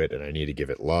attached to it. And I need to give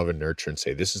it love and nurture and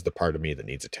say, this is the part of me that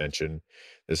needs attention.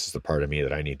 This is the part of me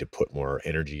that I need to put more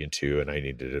energy into and I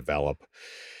need to develop.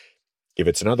 If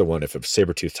it's another one, if a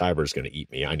saber-toothed tiger is going to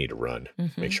eat me, I need to run,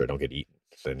 make sure I don't get eaten.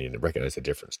 Then you need to recognize the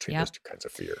difference between those two kinds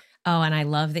of fear. Oh, and I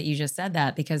love that you just said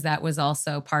that because that was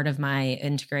also part of my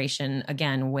integration.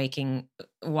 Again,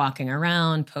 walking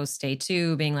around post day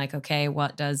 2, being like, okay,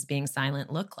 what does being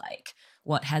silent look like?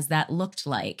 What has that looked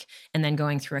like? And then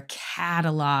going through a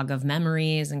catalog of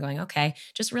memories and going, okay,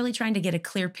 just really trying to get a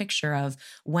clear picture of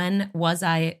when was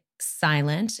I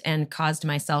silent and caused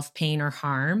myself pain or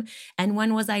harm? And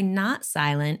when was I not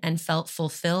silent and felt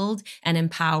fulfilled and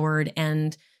empowered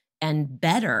and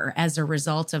better as a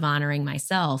result of honoring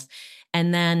myself?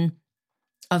 And then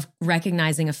of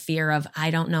recognizing a fear of, I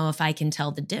don't know if I can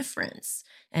tell the difference,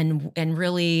 and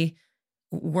really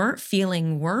weren't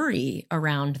feeling worry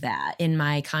around that in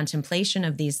my contemplation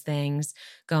of these things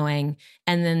going.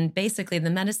 And then basically the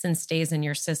medicine stays in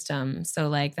your system. So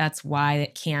like, that's why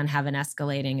it can have an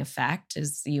escalating effect,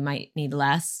 is you might need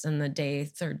less in the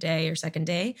third day or second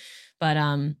day. But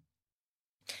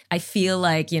I feel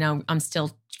like, I'm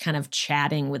still kind of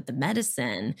chatting with the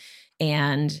medicine,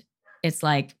 and it's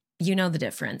like, the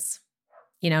difference,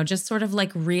 just sort of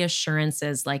like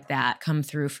reassurances like that come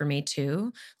through for me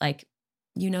too. Like,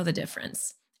 the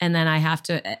difference. And then I have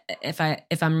to,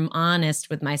 if I'm honest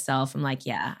with myself, I'm like,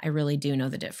 yeah, I really do know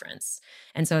the difference.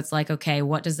 And so it's like, okay,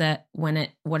 what does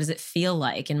it feel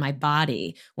like in my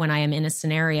body when I am in a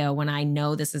scenario when I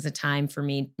know this is a time for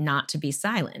me not to be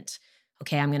silent?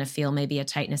 Okay, I'm going to feel maybe a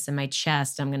tightness in my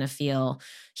chest. I'm going to feel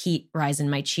heat rise in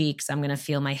my cheeks. I'm going to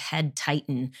feel my head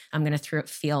tighten. I'm going to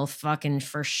feel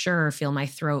my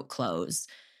throat close.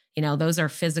 Those are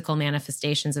physical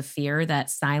manifestations of fear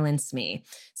that silence me.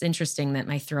 It's interesting that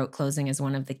my throat closing is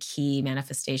one of the key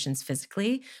manifestations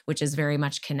physically, which is very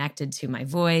much connected to my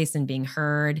voice and being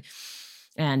heard.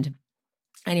 And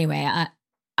anyway,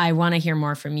 I want to hear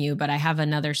more from you, but I have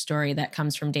another story that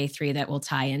comes from day 3 that will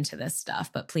tie into this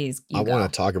stuff. But please, I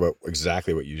want to talk about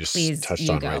exactly what you just touched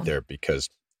on right there, because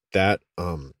that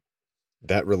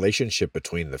relationship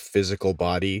between the physical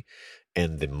body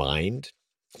and the mind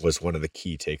was one of the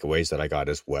key takeaways that I got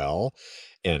as well.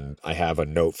 And I have a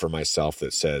note for myself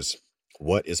that says,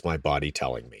 what is my body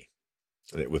telling me?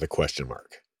 With a question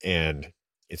mark. And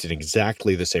it's in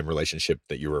exactly the same relationship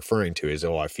that you're referring to, is,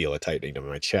 oh, I feel a tightening of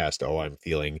my chest. Oh, I'm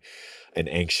feeling an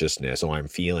anxiousness. Oh, I'm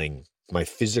feeling my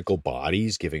physical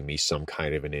body's giving me some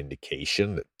kind of an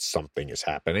indication that something is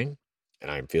happening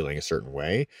and I'm feeling a certain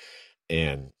way.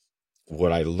 And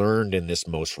what I learned in this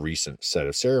most recent set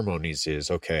of ceremonies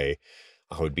is, okay,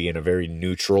 I would be in a very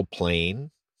neutral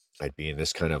plane. I'd be in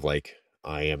this kind of like,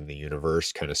 I am the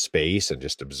universe kind of space and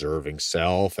just observing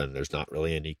self. And there's not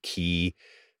really any key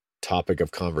topic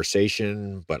of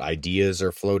conversation, but ideas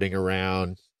are floating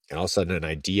around. And all of a sudden an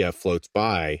idea floats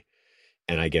by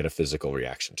and I get a physical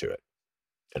reaction to it.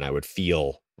 And I would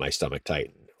feel my stomach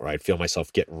tighten, or I'd feel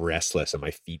myself get restless and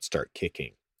my feet start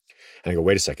kicking. And I go,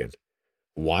 wait a second.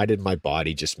 Why did my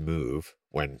body just move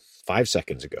when 5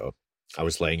 seconds ago I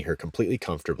was laying here completely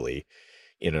comfortably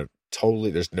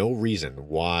there's no reason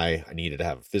why I needed to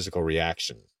have a physical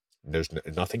reaction.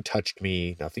 Nothing touched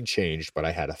me, nothing changed, but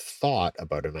I had a thought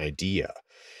about an idea.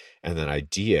 And that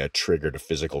idea triggered a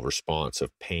physical response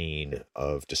of pain,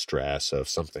 of distress, of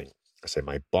something. I say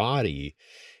my body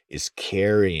is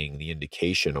carrying the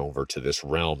indication over to this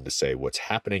realm to say what's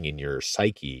happening in your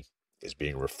psyche is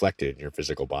being reflected in your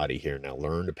physical body here. Now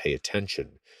learn to pay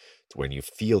attention to when you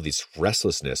feel this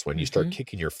restlessness, when you start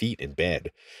kicking your feet in bed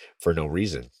for no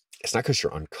reason. It's not because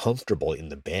you're uncomfortable in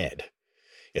the bed.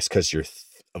 It's because you're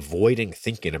avoiding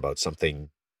thinking about something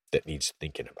that needs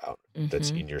thinking about,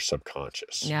 that's in your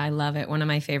subconscious. Yeah, I love it. One of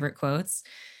my favorite quotes: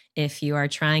 if you are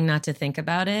trying not to think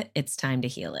about it, it's time to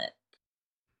heal it.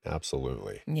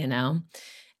 Absolutely.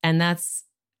 And that's,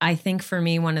 I think for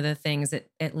me, one of the things that,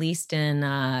 at least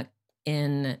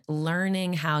in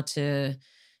learning how to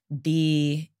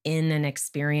be in an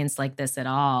experience like this at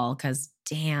all, because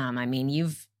damn, I mean,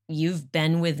 you've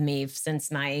been with me since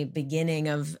my beginning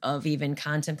of even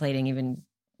contemplating, even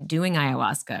doing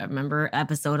ayahuasca. Remember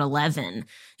episode 11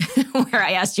 where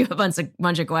I asked you a bunch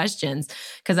of questions,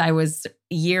 because I was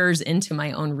years into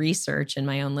my own research and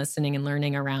my own listening and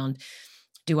learning around,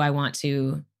 do I want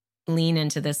to lean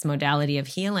into this modality of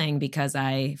healing because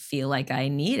I feel like I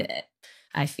need it?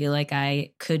 I feel like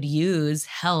I could use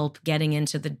help getting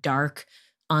into the dark,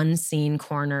 unseen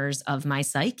corners of my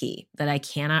psyche that I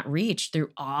cannot reach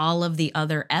through all of the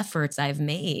other efforts I've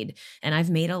made. And I've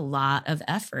made a lot of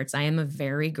efforts. I am a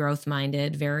very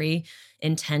growth-minded, very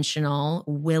intentional,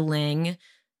 willing,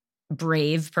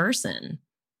 brave person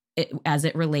as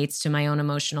it relates to my own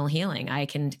emotional healing. I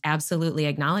can absolutely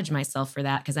acknowledge myself for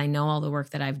that because I know all the work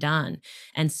that I've done.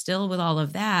 And still with all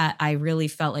of that, I really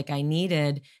felt like I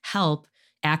needed help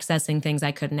accessing things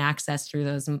I couldn't access through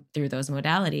those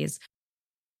modalities.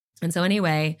 And so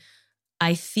anyway,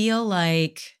 I feel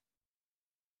like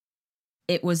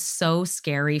it was so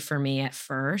scary for me at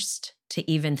first to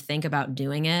even think about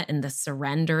doing it, and the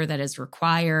surrender that is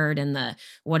required, and the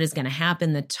what is going to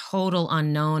happen, the total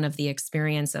unknown of the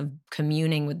experience of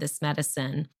communing with this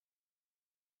medicine.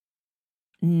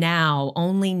 now,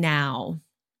 only now,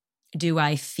 do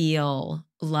I feel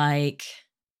like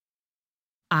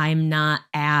I'm not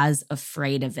as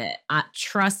afraid of it.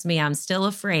 Trust me, I'm still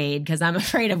afraid because I'm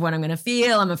afraid of what I'm going to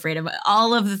feel. I'm afraid of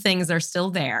all of the things are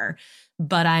still there,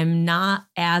 but I'm not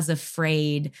as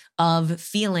afraid of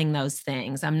feeling those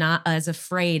things. I'm not as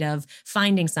afraid of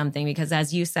finding something because,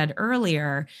 as you said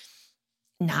earlier,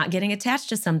 not getting attached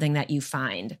to something that you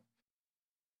find.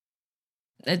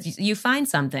 You find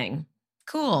something.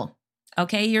 Cool.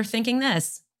 Okay, you're thinking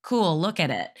this. Cool, look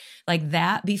at it. Like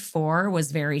that before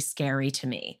was very scary to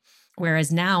me.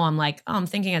 Whereas now I'm like, oh, I'm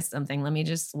thinking of something. Let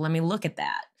me look at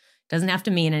that. Doesn't have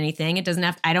to mean anything.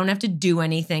 I don't have to do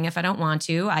anything if I don't want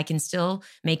to. I can still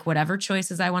make whatever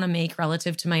choices I want to make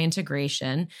relative to my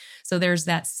integration. So there's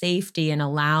that safety in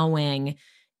allowing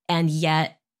and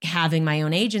yet having my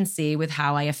own agency with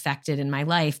how I affect it in my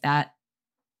life. That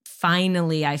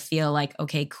finally I feel like,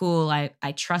 okay, cool.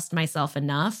 I trust myself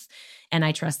enough and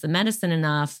I trust the medicine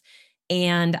enough.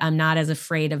 And I'm not as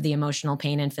afraid of the emotional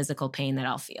pain and physical pain that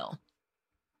I'll feel.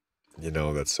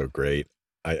 That's so great.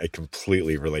 I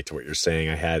completely relate to what you're saying.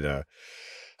 I had a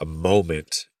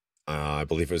moment, I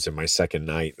believe it was in my second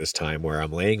night this time, where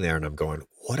I'm laying there and I'm going,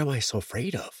 what am I so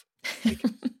afraid of? Like,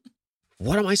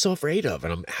 what am I so afraid of?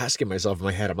 And I'm asking myself in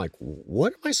my head, I'm like,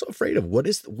 what am I so afraid of? What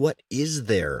is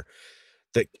there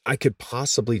that I could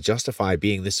possibly justify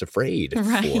being this afraid for?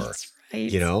 Right.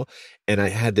 And I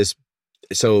had this,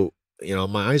 so,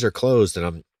 my eyes are closed and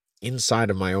I'm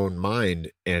inside of my own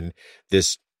mind, and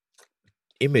this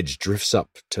image drifts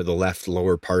up to the left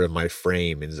lower part of my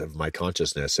frame and of my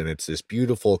consciousness. And it's this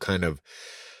beautiful kind of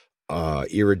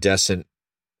iridescent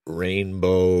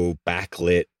rainbow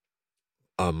backlit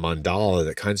mandala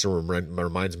that kind of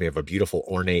reminds me of a beautiful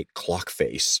ornate clock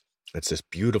face. It's this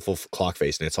beautiful clock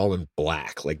face, and it's all in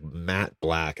black, like matte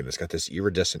black, and it's got this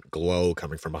iridescent glow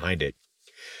coming from behind it.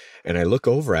 And I look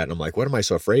over at it and I'm like, what am I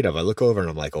so afraid of? I look over and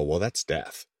I'm like, oh, well, that's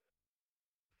death.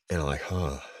 And I'm like,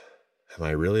 huh, am I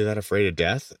really that afraid of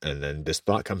death? And then this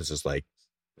thought comes as like,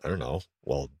 I don't know.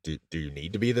 Well, do you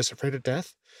need to be this afraid of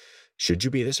death? Should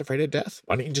you be this afraid of death?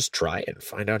 Why don't you just try it and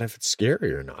find out if it's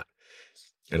scary or not?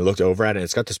 And I looked over at it, and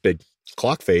it's got this big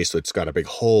clock face, so it's got a big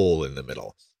hole in the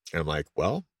middle. And I'm like,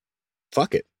 well,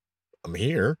 fuck it. I'm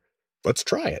here. Let's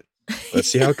try it. Let's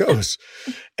see how it goes.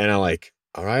 And I'm like,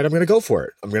 all right, I'm going to go for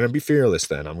it. I'm going to be fearless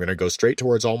then. I'm going to go straight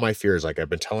towards all my fears like I've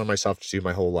been telling myself to do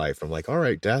my whole life. I'm like, all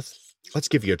right, death, let's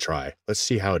give you a try. Let's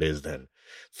see how it is then.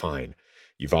 Fine.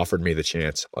 You've offered me the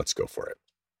chance. Let's go for it.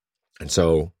 And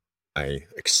so I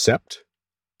accept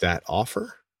that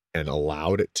offer and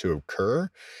allowed it to occur.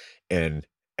 And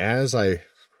as I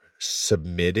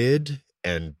submitted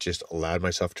and just allowed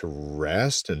myself to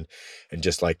rest and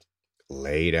just like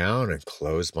lay down and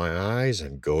close my eyes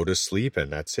and go to sleep,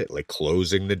 and that's it, like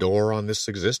closing the door on this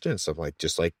existence. I'm like,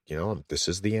 just like, this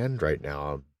is the end right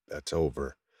now. That's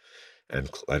over. And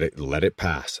let it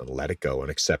pass and let it go and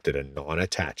accept it and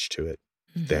non-attach to it.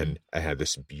 Mm-hmm. Then I had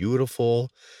this beautiful,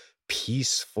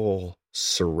 peaceful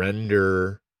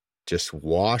surrender just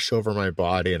wash over my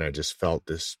body. And I just felt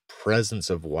this presence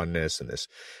of oneness and this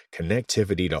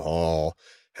connectivity to all.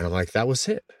 And I'm like, that was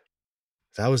it.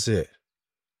 That was it.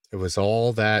 It was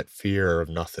all that fear of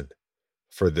nothing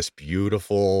for this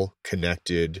beautiful,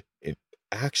 connected.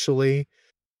 Actually,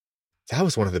 that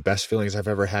was one of the best feelings I've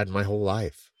ever had in my whole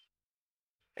life.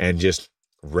 And just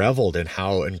reveled in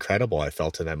how incredible I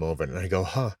felt in that moment. And I go,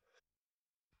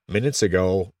 minutes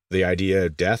ago, the idea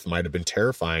of death might have been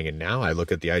terrifying. And now I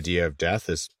look at the idea of death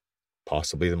as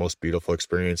possibly the most beautiful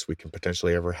experience we can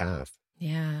potentially ever have.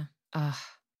 Yeah. Oh,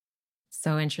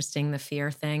 so interesting, the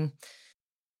fear thing.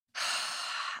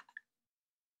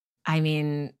 I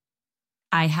mean,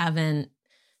 I haven't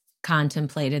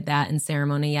contemplated that in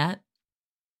ceremony yet.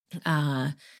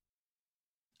 I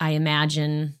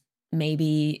imagine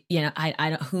maybe, I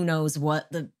don't, who knows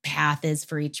what the path is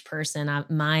for each person.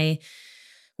 My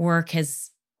work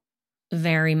has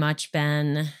very much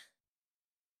been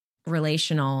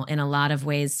relational in a lot of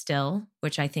ways still,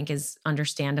 which I think is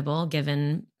understandable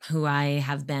given who I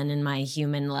have been in my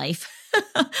human life.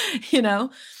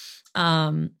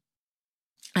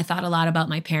 I thought a lot about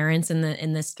my parents in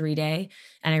this 3-day,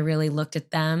 and I really looked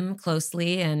at them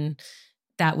closely, and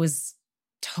that was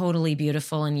totally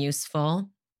beautiful and useful.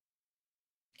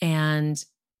 And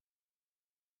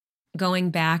going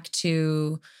back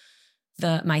to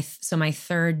my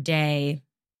third day,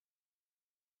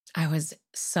 I was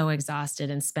so exhausted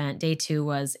and spent. Day 2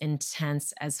 was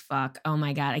intense as fuck. Oh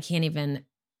my God, I can't even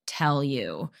tell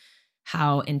you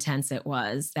how intense it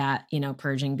was, that,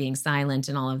 purging, being silent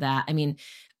and all of that. I mean,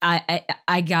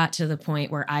 I got to the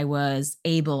point where I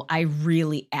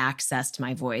really accessed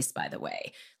my voice, by the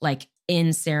way, like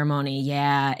in ceremony.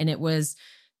 Yeah. And it was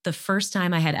the first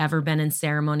time I had ever been in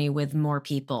ceremony with more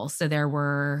people. So there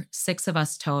were 6 of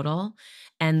us total.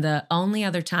 And the only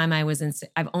other time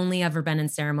I've only ever been in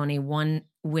ceremony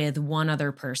with one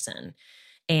other person.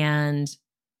 And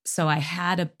so I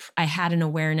had an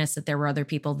awareness that there were other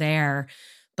people there,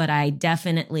 but I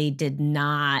definitely did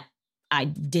not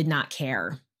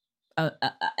care.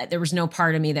 There was no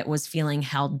part of me that was feeling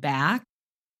held back.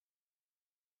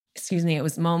 Excuse me. It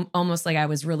was almost like I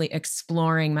was really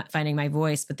exploring, finding my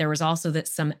voice, but there was also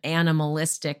some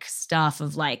animalistic stuff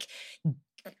of like,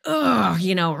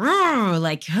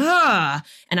 like,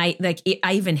 and I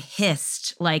even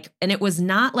hissed, like, and it was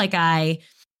not like I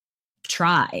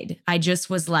tried. I just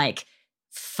was like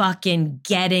fucking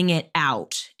getting it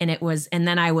out. And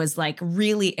then I was like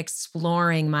really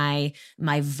exploring my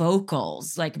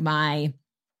vocals, like I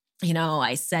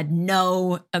said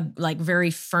no, like very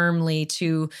firmly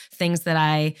to things that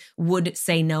I would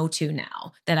say no to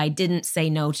now, that I didn't say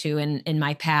no to in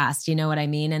my past. You know what I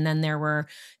mean? And then there were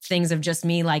things of just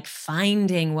me like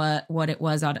finding what it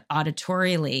was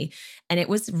auditorially. And it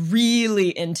was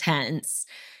really intense.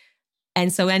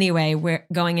 And so anyway, we're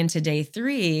going into day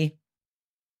 3.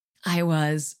 I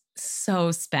was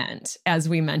so spent, as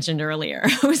we mentioned earlier.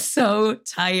 I was so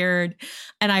tired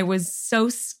and I was so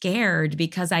scared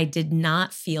because I did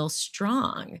not feel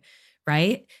strong,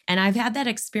 right? And I've had that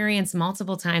experience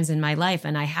multiple times in my life,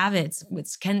 and I have it.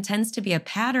 Tends to be a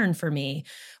pattern for me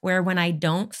where when I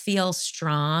don't feel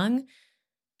strong,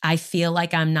 I feel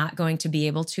like I'm not going to be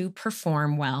able to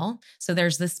perform well. So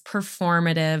there's this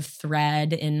performative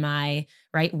thread in my,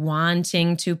 right,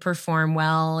 wanting to perform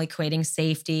well, equating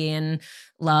safety and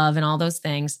love and all those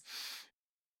things.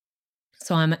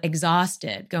 So I'm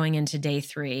exhausted going into day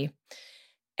 3.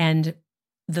 And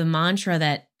the mantra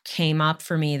that came up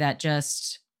for me that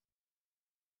just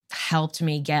helped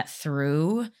me get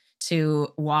through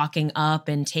to walking up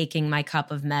and taking my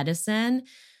cup of medicine,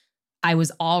 I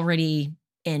was already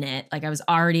in it. Like I was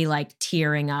already like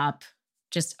tearing up,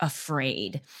 just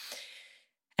afraid.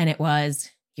 And it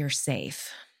was, you're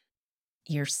safe.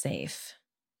 You're safe.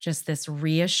 Just this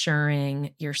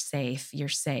reassuring, you're safe. You're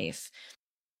safe.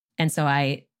 And so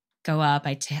I go up,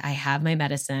 I have my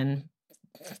medicine.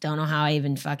 Don't know how I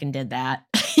even fucking did that.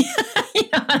 You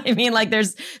know what I mean? Like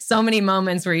there's so many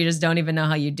moments where you just don't even know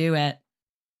how you do it.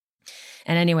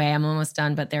 And anyway, I'm almost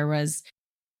done, but there was,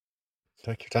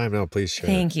 take your time. No, please share.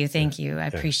 Thank you. I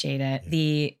appreciate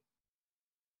it.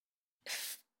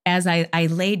 As I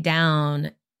laid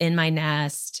down in my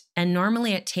nest, and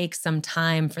normally it takes some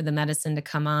time for the medicine to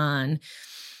come on,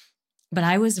 but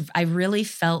I really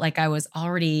felt like I was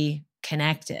already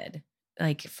connected,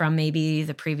 like from maybe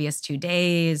the previous 2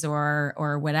 days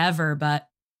or whatever. But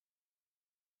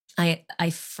I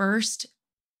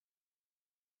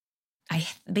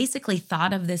basically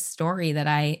thought of this story that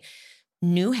I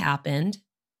knew happened.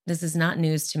 This is not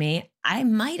news to me. I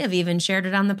might have even shared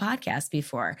it on the podcast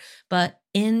before. But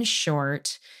in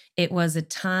short, it was a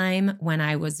time when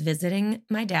I was visiting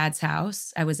my dad's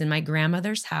house. I was in my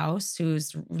grandmother's house, who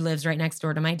lives right next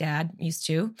door to my dad, used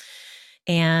to.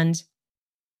 And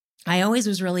I always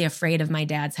was really afraid of my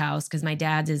dad's house because my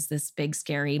dad is this big,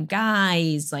 scary guy.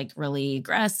 He's like really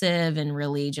aggressive and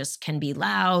really just can be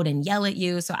loud and yell at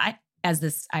you. So I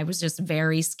was just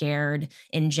very scared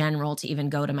in general to even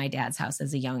go to my dad's house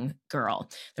as a young girl.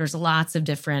 There's lots of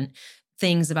different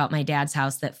things about my dad's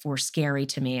house that were scary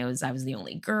to me. I was the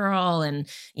only girl, and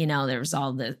there was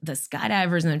all the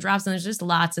skydivers and the drops, and there's just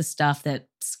lots of stuff that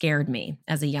scared me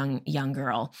as a young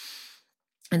girl.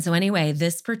 And so anyway,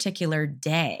 this particular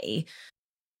day,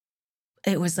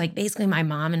 it was like basically my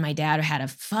mom and my dad had a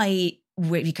fight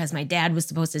because my dad was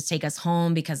supposed to take us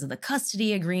home because of the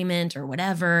custody agreement or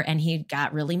whatever. And he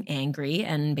got really angry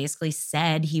and basically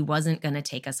said he wasn't going to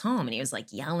take us home. And he was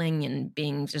like yelling and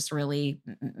being just really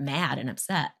mad and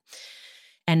upset.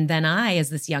 And then I, as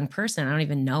this young person, I don't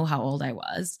even know how old I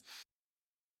was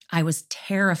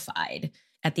terrified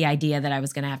at the idea that I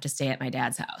was going to have to stay at my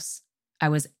dad's house. I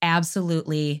was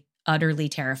absolutely, utterly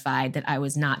terrified that I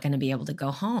was not going to be able to go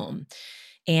home.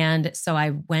 And so I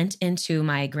went into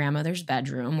my grandmother's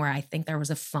bedroom where I think there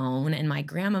was a phone, and my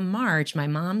grandma March, my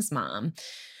mom's mom,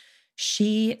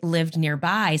 she lived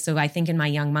nearby. So I think in my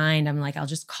young mind, I'm like, I'll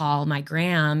just call my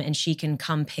gram and she can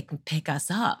come pick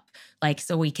us up, like,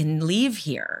 so we can leave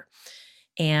here.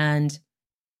 And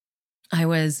I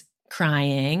was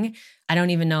crying. I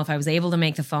don't even know if I was able to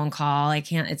make the phone call. I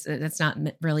can't, that's not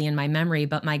really in my memory,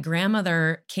 but my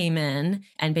grandmother came in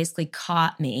and basically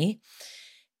caught me.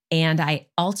 And I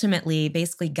ultimately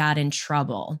basically got in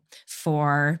trouble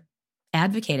for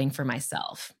advocating for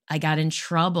myself. I got in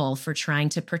trouble for trying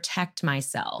to protect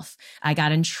myself. I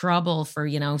got in trouble for,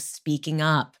 speaking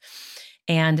up.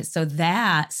 And so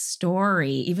that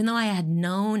story, even though I had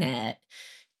known it,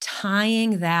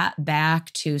 tying that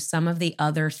back to some of the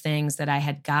other things that I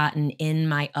had gotten in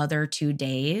my other 2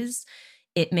 days,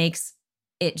 it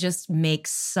just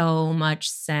makes so much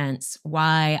sense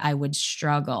why I would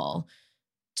struggle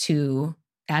to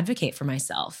advocate for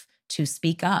myself, to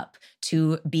speak up,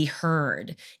 to be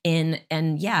heard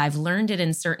and yeah, I've learned it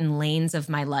in certain lanes of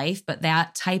my life, but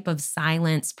that type of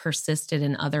silence persisted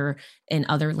in other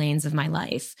lanes of my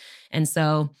life. And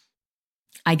so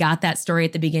I got that story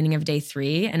at the beginning of day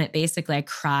 3, and I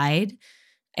cried,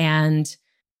 and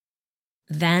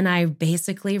then I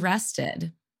basically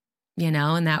rested,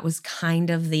 and that was kind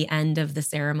of the end of the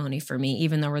ceremony for me,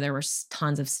 even though there were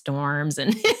tons of storms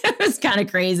and it was kind of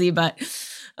crazy, but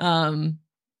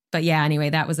yeah, anyway,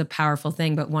 that was a powerful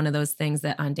thing. But one of those things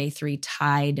that on day 3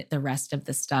 tied the rest of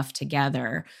the stuff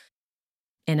together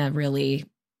in a really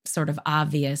sort of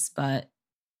obvious but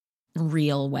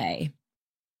real way.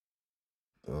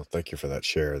 Well, thank you for that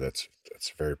share. That's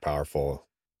very powerful.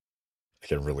 I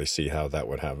can really see how that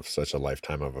would have such a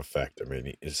lifetime of effect. I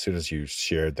mean, as soon as you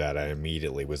shared that, I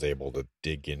immediately was able to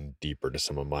dig in deeper to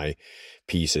some of my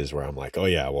pieces where I'm like, oh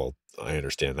yeah, well, I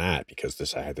understand that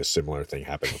because I had this similar thing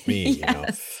happen with me,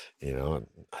 Yes. and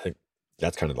I think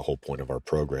that's kind of the whole point of our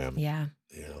program. Yeah.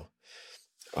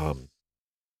 I'm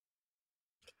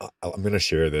going to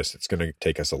share this. It's going to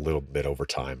take us a little bit over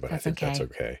time, but I think that's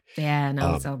okay. Yeah,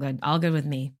 no, it's all good. All good with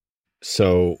me.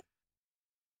 So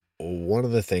one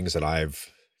of the things that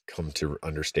I've come to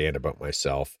understand about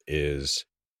myself is,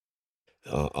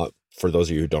 for those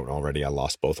of you who don't know already, I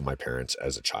lost both of my parents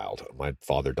as a child. My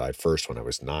father died first when I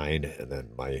was 9, and then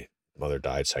my mother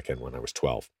died second when I was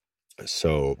 12.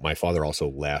 So my father also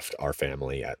left our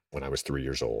family when I was 3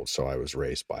 years old. So I was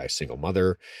raised by a single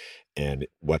mother. And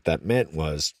what that meant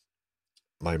was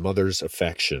my mother's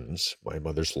affections, my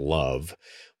mother's love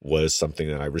was something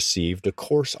that I received, of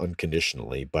course,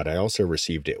 unconditionally, but I also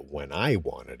received it when I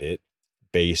wanted it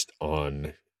based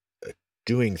on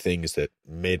doing things that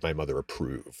made my mother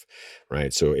approve,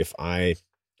 right? So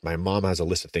my mom has a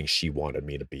list of things she wanted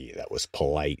me to be. That was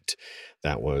polite,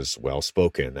 that was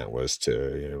well-spoken, that was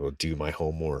to, do my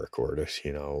homework or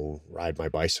to, ride my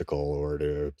bicycle or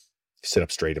to sit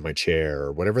up straight in my chair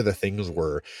or whatever the things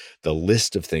were, the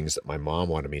list of things that my mom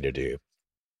wanted me to do.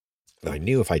 I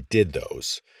knew if I did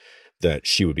those, that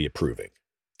she would be approving.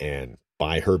 And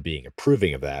by her being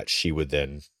approving of that, she would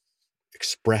then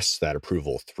express that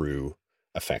approval through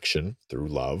affection, through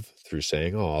love, through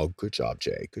saying, oh, good job,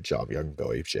 Jay. Good job, young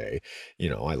boy, Jay.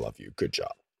 I love you. Good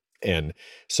job. And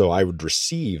so I would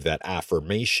receive that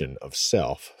affirmation of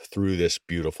self through this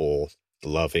beautiful,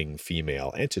 loving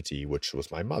female entity, which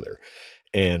was my mother.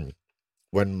 And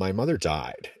when my mother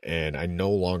died and I no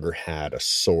longer had a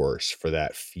source for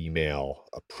that female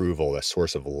approval, a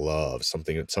source of love,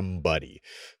 somebody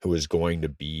who was going to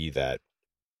be that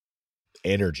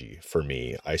energy for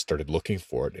me, I started looking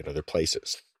for it in other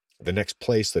places. The next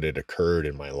place that it occurred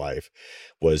in my life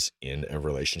was in a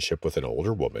relationship with an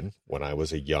older woman when I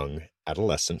was a young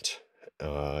adolescent.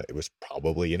 It was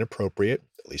probably inappropriate,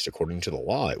 at least according to the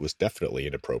law, it was definitely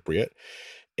inappropriate.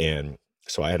 And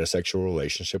so I had a sexual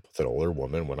relationship with an older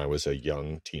woman when I was a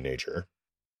young teenager.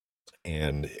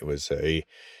 And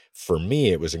for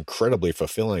me, it was incredibly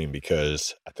fulfilling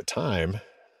because at the time,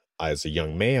 as a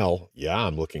young male,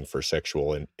 I'm looking for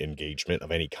sexual engagement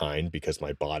of any kind because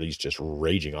my body's just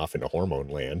raging off into hormone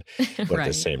land. But right. At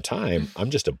the same time, I'm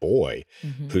just a boy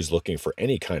who's looking for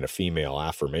any kind of female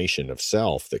affirmation of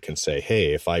self that can say,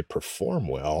 hey, if I perform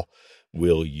well,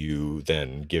 will you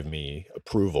then give me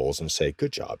approvals and say,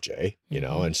 good job, Jay?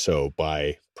 And so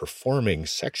by performing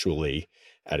sexually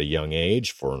at a young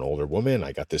age for an older woman,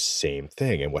 I got this same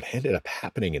thing. And what ended up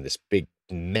happening in this big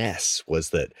mess was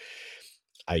that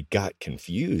I got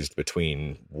confused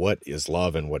between what is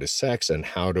love and what is sex and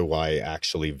how do I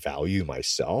actually value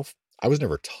myself. I was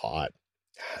never taught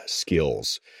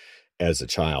skills as a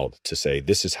child to say,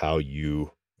 this is how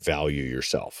you value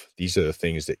yourself. These are the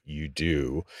things that you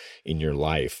do in your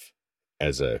life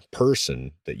as a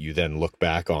person that you then look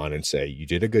back on and say, you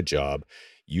did a good job.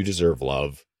 You deserve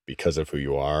love because of who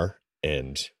you are.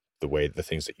 And the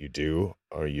things that you do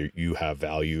are you have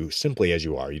value simply as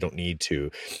you are. You don't need to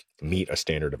meet a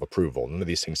standard of approval. None of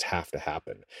these things have to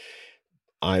happen.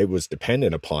 I was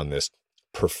dependent upon this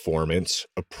performance,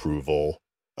 approval,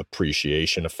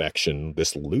 appreciation, affection,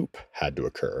 this loop had to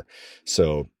occur.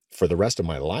 So for the rest of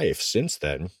my life since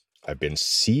then, I've been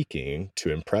seeking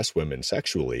to impress women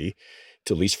sexually,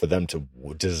 to at least for them to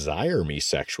desire me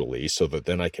sexually, so that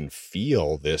then I can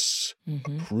feel this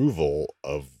approval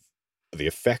of the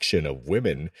affection of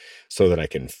women, so that I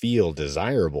can feel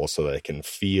desirable, so that I can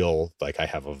feel like I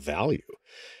have a value.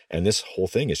 And this whole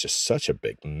thing is just such a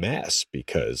big mess,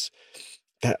 because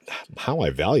that how I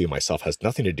value myself has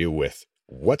nothing to do with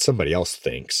what somebody else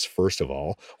thinks, first of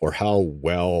all, or how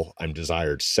well I'm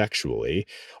desired sexually,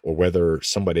 or whether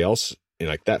somebody else,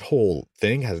 like that whole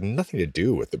thing has nothing to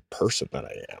do with the person that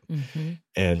I am.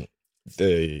 And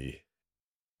the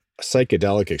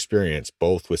psychedelic experience,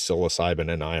 both with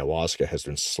psilocybin and ayahuasca, has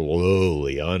been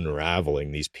slowly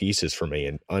unraveling these pieces for me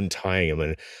and untying them.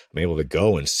 And I'm able to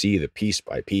go and see the piece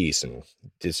by piece. And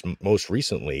just most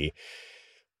recently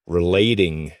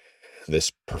relating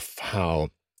this, how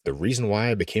the reason why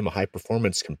I became a high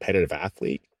performance competitive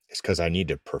athlete is because I need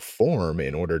to perform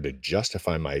in order to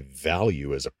justify my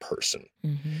value as a person.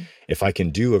 If I can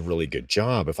do a really good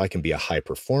job, if I can be a high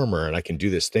performer and I can do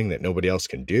this thing that nobody else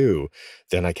can do,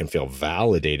 then I can feel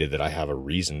validated that I have a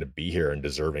reason to be here and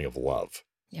deserving of love.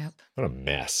 Yep. What a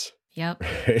mess. Yep.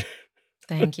 Right?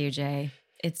 Thank you, Jay.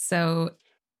 It's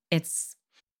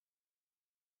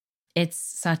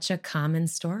such a common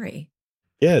story.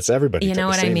 Yeah, it's everybody. You know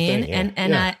what I mean?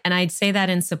 Yeah. And I'd say that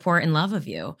in support and love of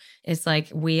you. It's like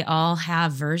we all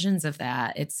have versions of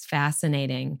that. It's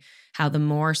fascinating how the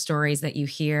more stories that you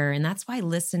hear, and that's why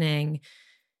listening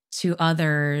to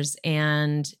others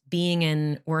and being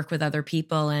in work with other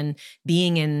people and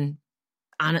being in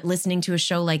on it, listening to a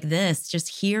show like this,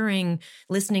 just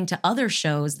listening to other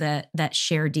shows that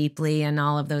share deeply and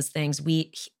all of those things,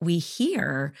 we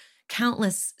hear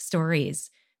countless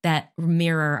stories that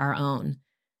mirror our own,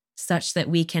 such that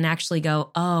we can actually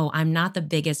go, oh, I'm not the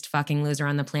biggest fucking loser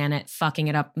on the planet, fucking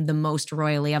it up the most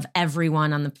royally of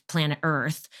everyone on the planet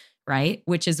Earth, right?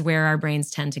 Which is where our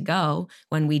brains tend to go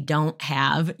when we don't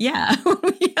have,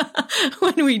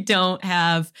 when we don't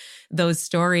have those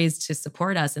stories to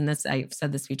support us. And this, I've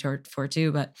said this before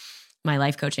too, but my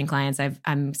life coaching clients,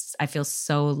 I feel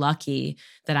so lucky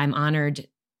that I'm honored.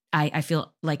 I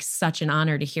feel like such an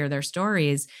honor to hear their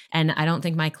stories. And I don't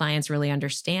think my clients really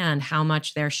understand how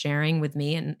much they're sharing with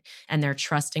me and they're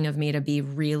trusting of me to be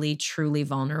really, truly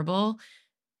vulnerable.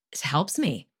 It helps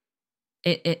me.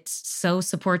 It so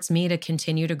supports me to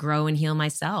continue to grow and heal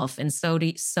myself. And so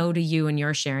do you and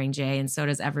your sharing, Jay. And so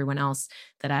does everyone else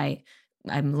that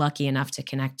I'm lucky enough to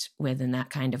connect with in that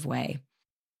kind of way.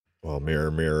 Well,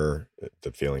 mirror, mirror,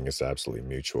 the feeling is absolutely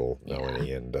mutual, Melanie.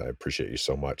 Yeah. And I appreciate you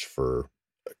so much for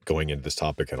going into this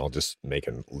topic. And I'll just make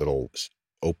a little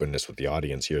openness with the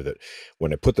audience here that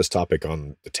when I put this topic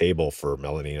on the table for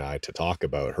Melanie and I to talk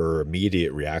about, her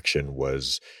immediate reaction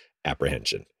was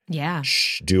apprehension. Yeah.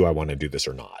 Do I want to do this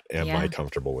or not? Am I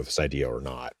comfortable with this idea or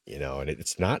not? You know, and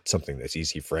it's not something that's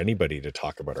easy for anybody to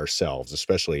talk about ourselves,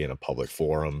 especially in a public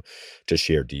forum, to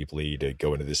share deeply, to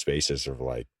go into the spaces of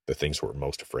like the things we're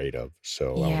most afraid of.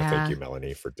 So I want to thank you,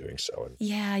 Melanie, for doing so. And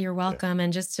yeah, you're welcome.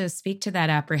 And just to speak to that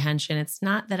apprehension, it's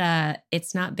not that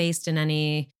it's not based in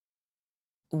any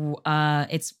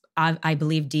I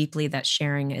believe deeply that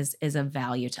sharing is of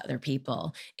value to other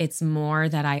people. It's more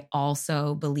that I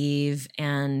also believe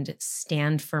and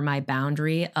stand for my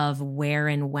boundary of where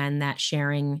and when that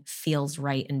sharing feels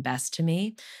right and best to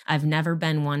me. I've never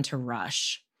been one to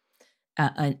rush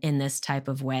in this type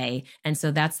of way. And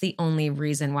so that's the only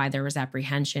reason why there was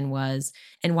apprehension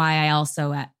and why I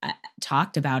also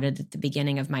talked about it at the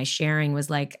beginning of my sharing was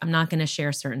like, I'm not going to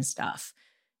share certain stuff.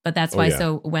 But that's why.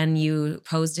 So when you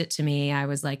posed it to me, I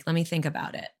was like, let me think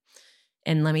about it.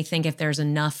 And let me think if there's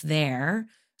enough there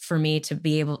for me to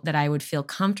be able, that I would feel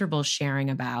comfortable sharing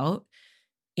about,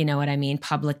 you know what I mean,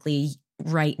 publicly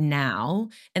right now.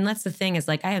 And that's the thing is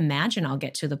like, I imagine I'll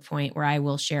get to the point where I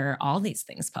will share all these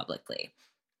things publicly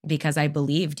because I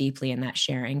believe deeply in that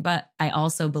sharing. But I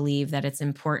also believe that it's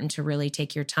important to really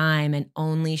take your time and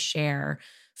only share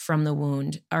from the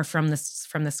wound or from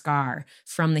the scar,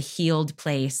 from the healed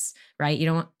place, right? You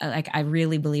don't like, I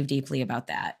really believe deeply about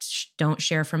that. Don't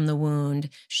share from the wound,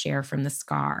 share from the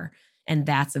scar. And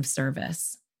that's of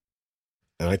service.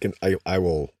 And I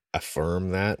will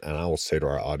affirm that. And I will say to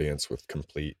our audience with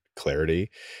complete clarity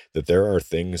that there are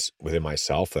things within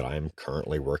myself that I'm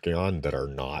currently working on that are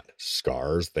not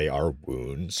scars. They are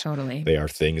wounds. Totally. They are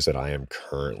things that I am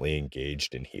currently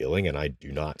engaged in healing, and I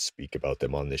do not speak about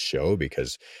them on this show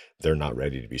because they're not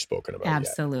ready to be spoken about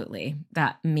Absolutely.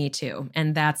 Me too.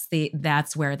 And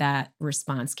that's where that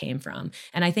response came from.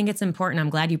 And I think it's important.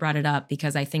 I'm glad you brought it up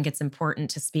because I think it's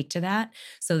important to speak to that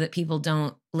so that people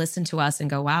don't listen to us and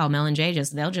go, wow, Mel and Jay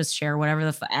they'll just share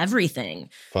whatever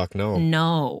everything. Fuck no.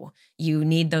 No, you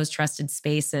need those trusted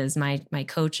spaces. My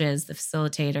coaches, the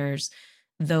facilitators,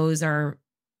 those are,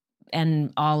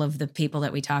 and all of the people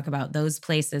that we talk about, those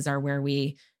places are where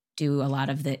we do a lot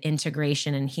of the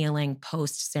integration and healing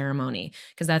post ceremony.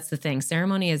 Because that's the thing.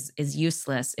 Ceremony is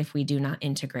useless if we do not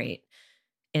integrate,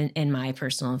 in my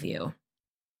personal view.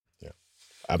 Yeah,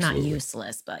 absolutely. Not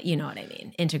useless, but you know what I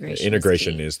mean. Integration.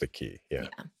 Integration is the key. Yeah.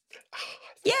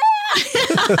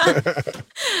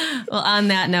 Well, on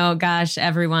that note, gosh,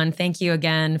 everyone, thank you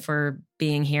again for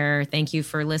being here. Thank you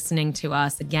for listening to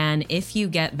us. Again, if you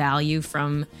get value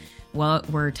from what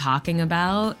we're talking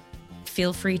about,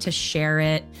 feel free to share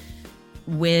it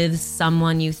with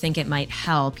someone you think it might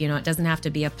help. You know, it doesn't have to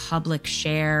be a public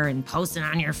share and post it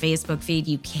on your Facebook feed.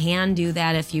 You can do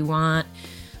that if you want.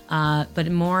 But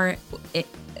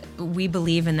we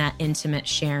believe in that intimate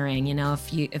sharing. You know,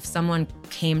 if someone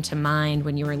came to mind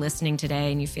when you were listening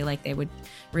today and you feel like they would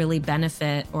really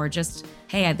benefit, or just,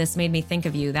 hey, this made me think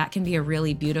of you, that can be a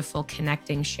really beautiful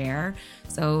connecting share.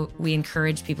 So we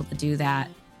encourage people to do that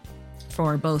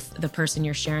for both the person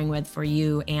you're sharing with, for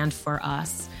you, and for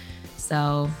us.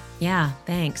 So yeah,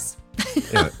 thanks.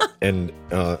 Yeah. And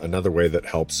another way that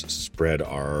helps spread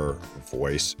our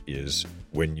voice is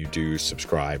when you do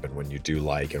subscribe and when you do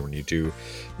like and when you do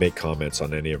make comments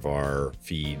on any of our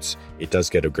feeds, it does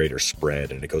get a greater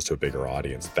spread and it goes to a bigger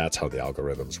audience. That's how the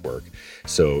algorithms work.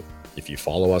 So if you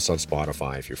follow us on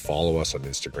Spotify, if you follow us on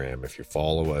Instagram, if you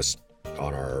follow us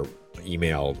on our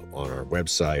email, on our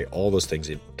website, all those things,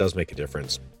 it does make a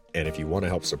difference. And if you want to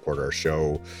help support our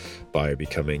show by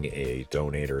becoming a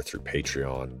donator through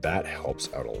Patreon, that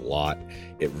helps out a lot.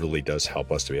 It really does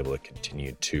help us to be able to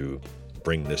continue to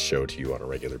bring this show to you on a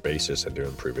regular basis and to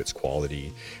improve its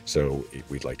quality. So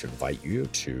we'd like to invite you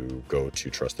to go to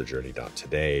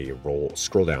trustthejourney.today,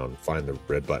 scroll down, find the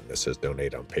red button that says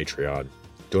donate on Patreon.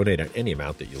 Donate at any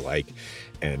amount that you like,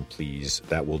 and please,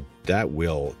 that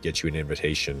will get you an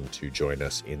invitation to join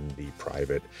us in the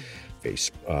private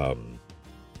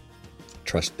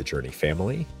Trust the Journey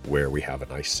family, where we have a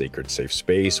nice, sacred, safe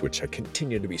space, which I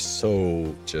continue to be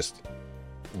so just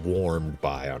warmed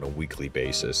by on a weekly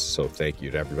basis. So thank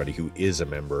you to everybody who is a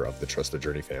member of the Trust the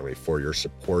Journey family for your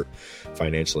support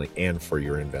financially and for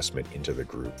your investment into the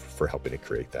group, for helping to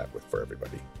create that for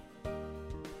everybody.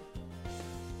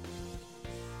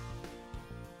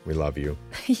 We love you.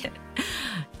 Yeah.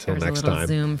 Till There's next a little time.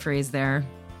 Zoom freeze there.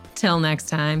 Till next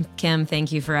time. Kim,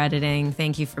 thank you for editing.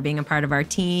 Thank you for being a part of our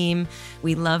team.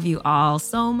 We love you all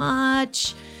so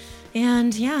much.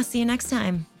 And yeah, see you next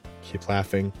time. Keep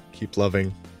laughing, keep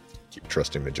loving, keep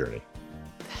trusting the journey.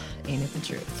 Ain't it the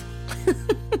truth?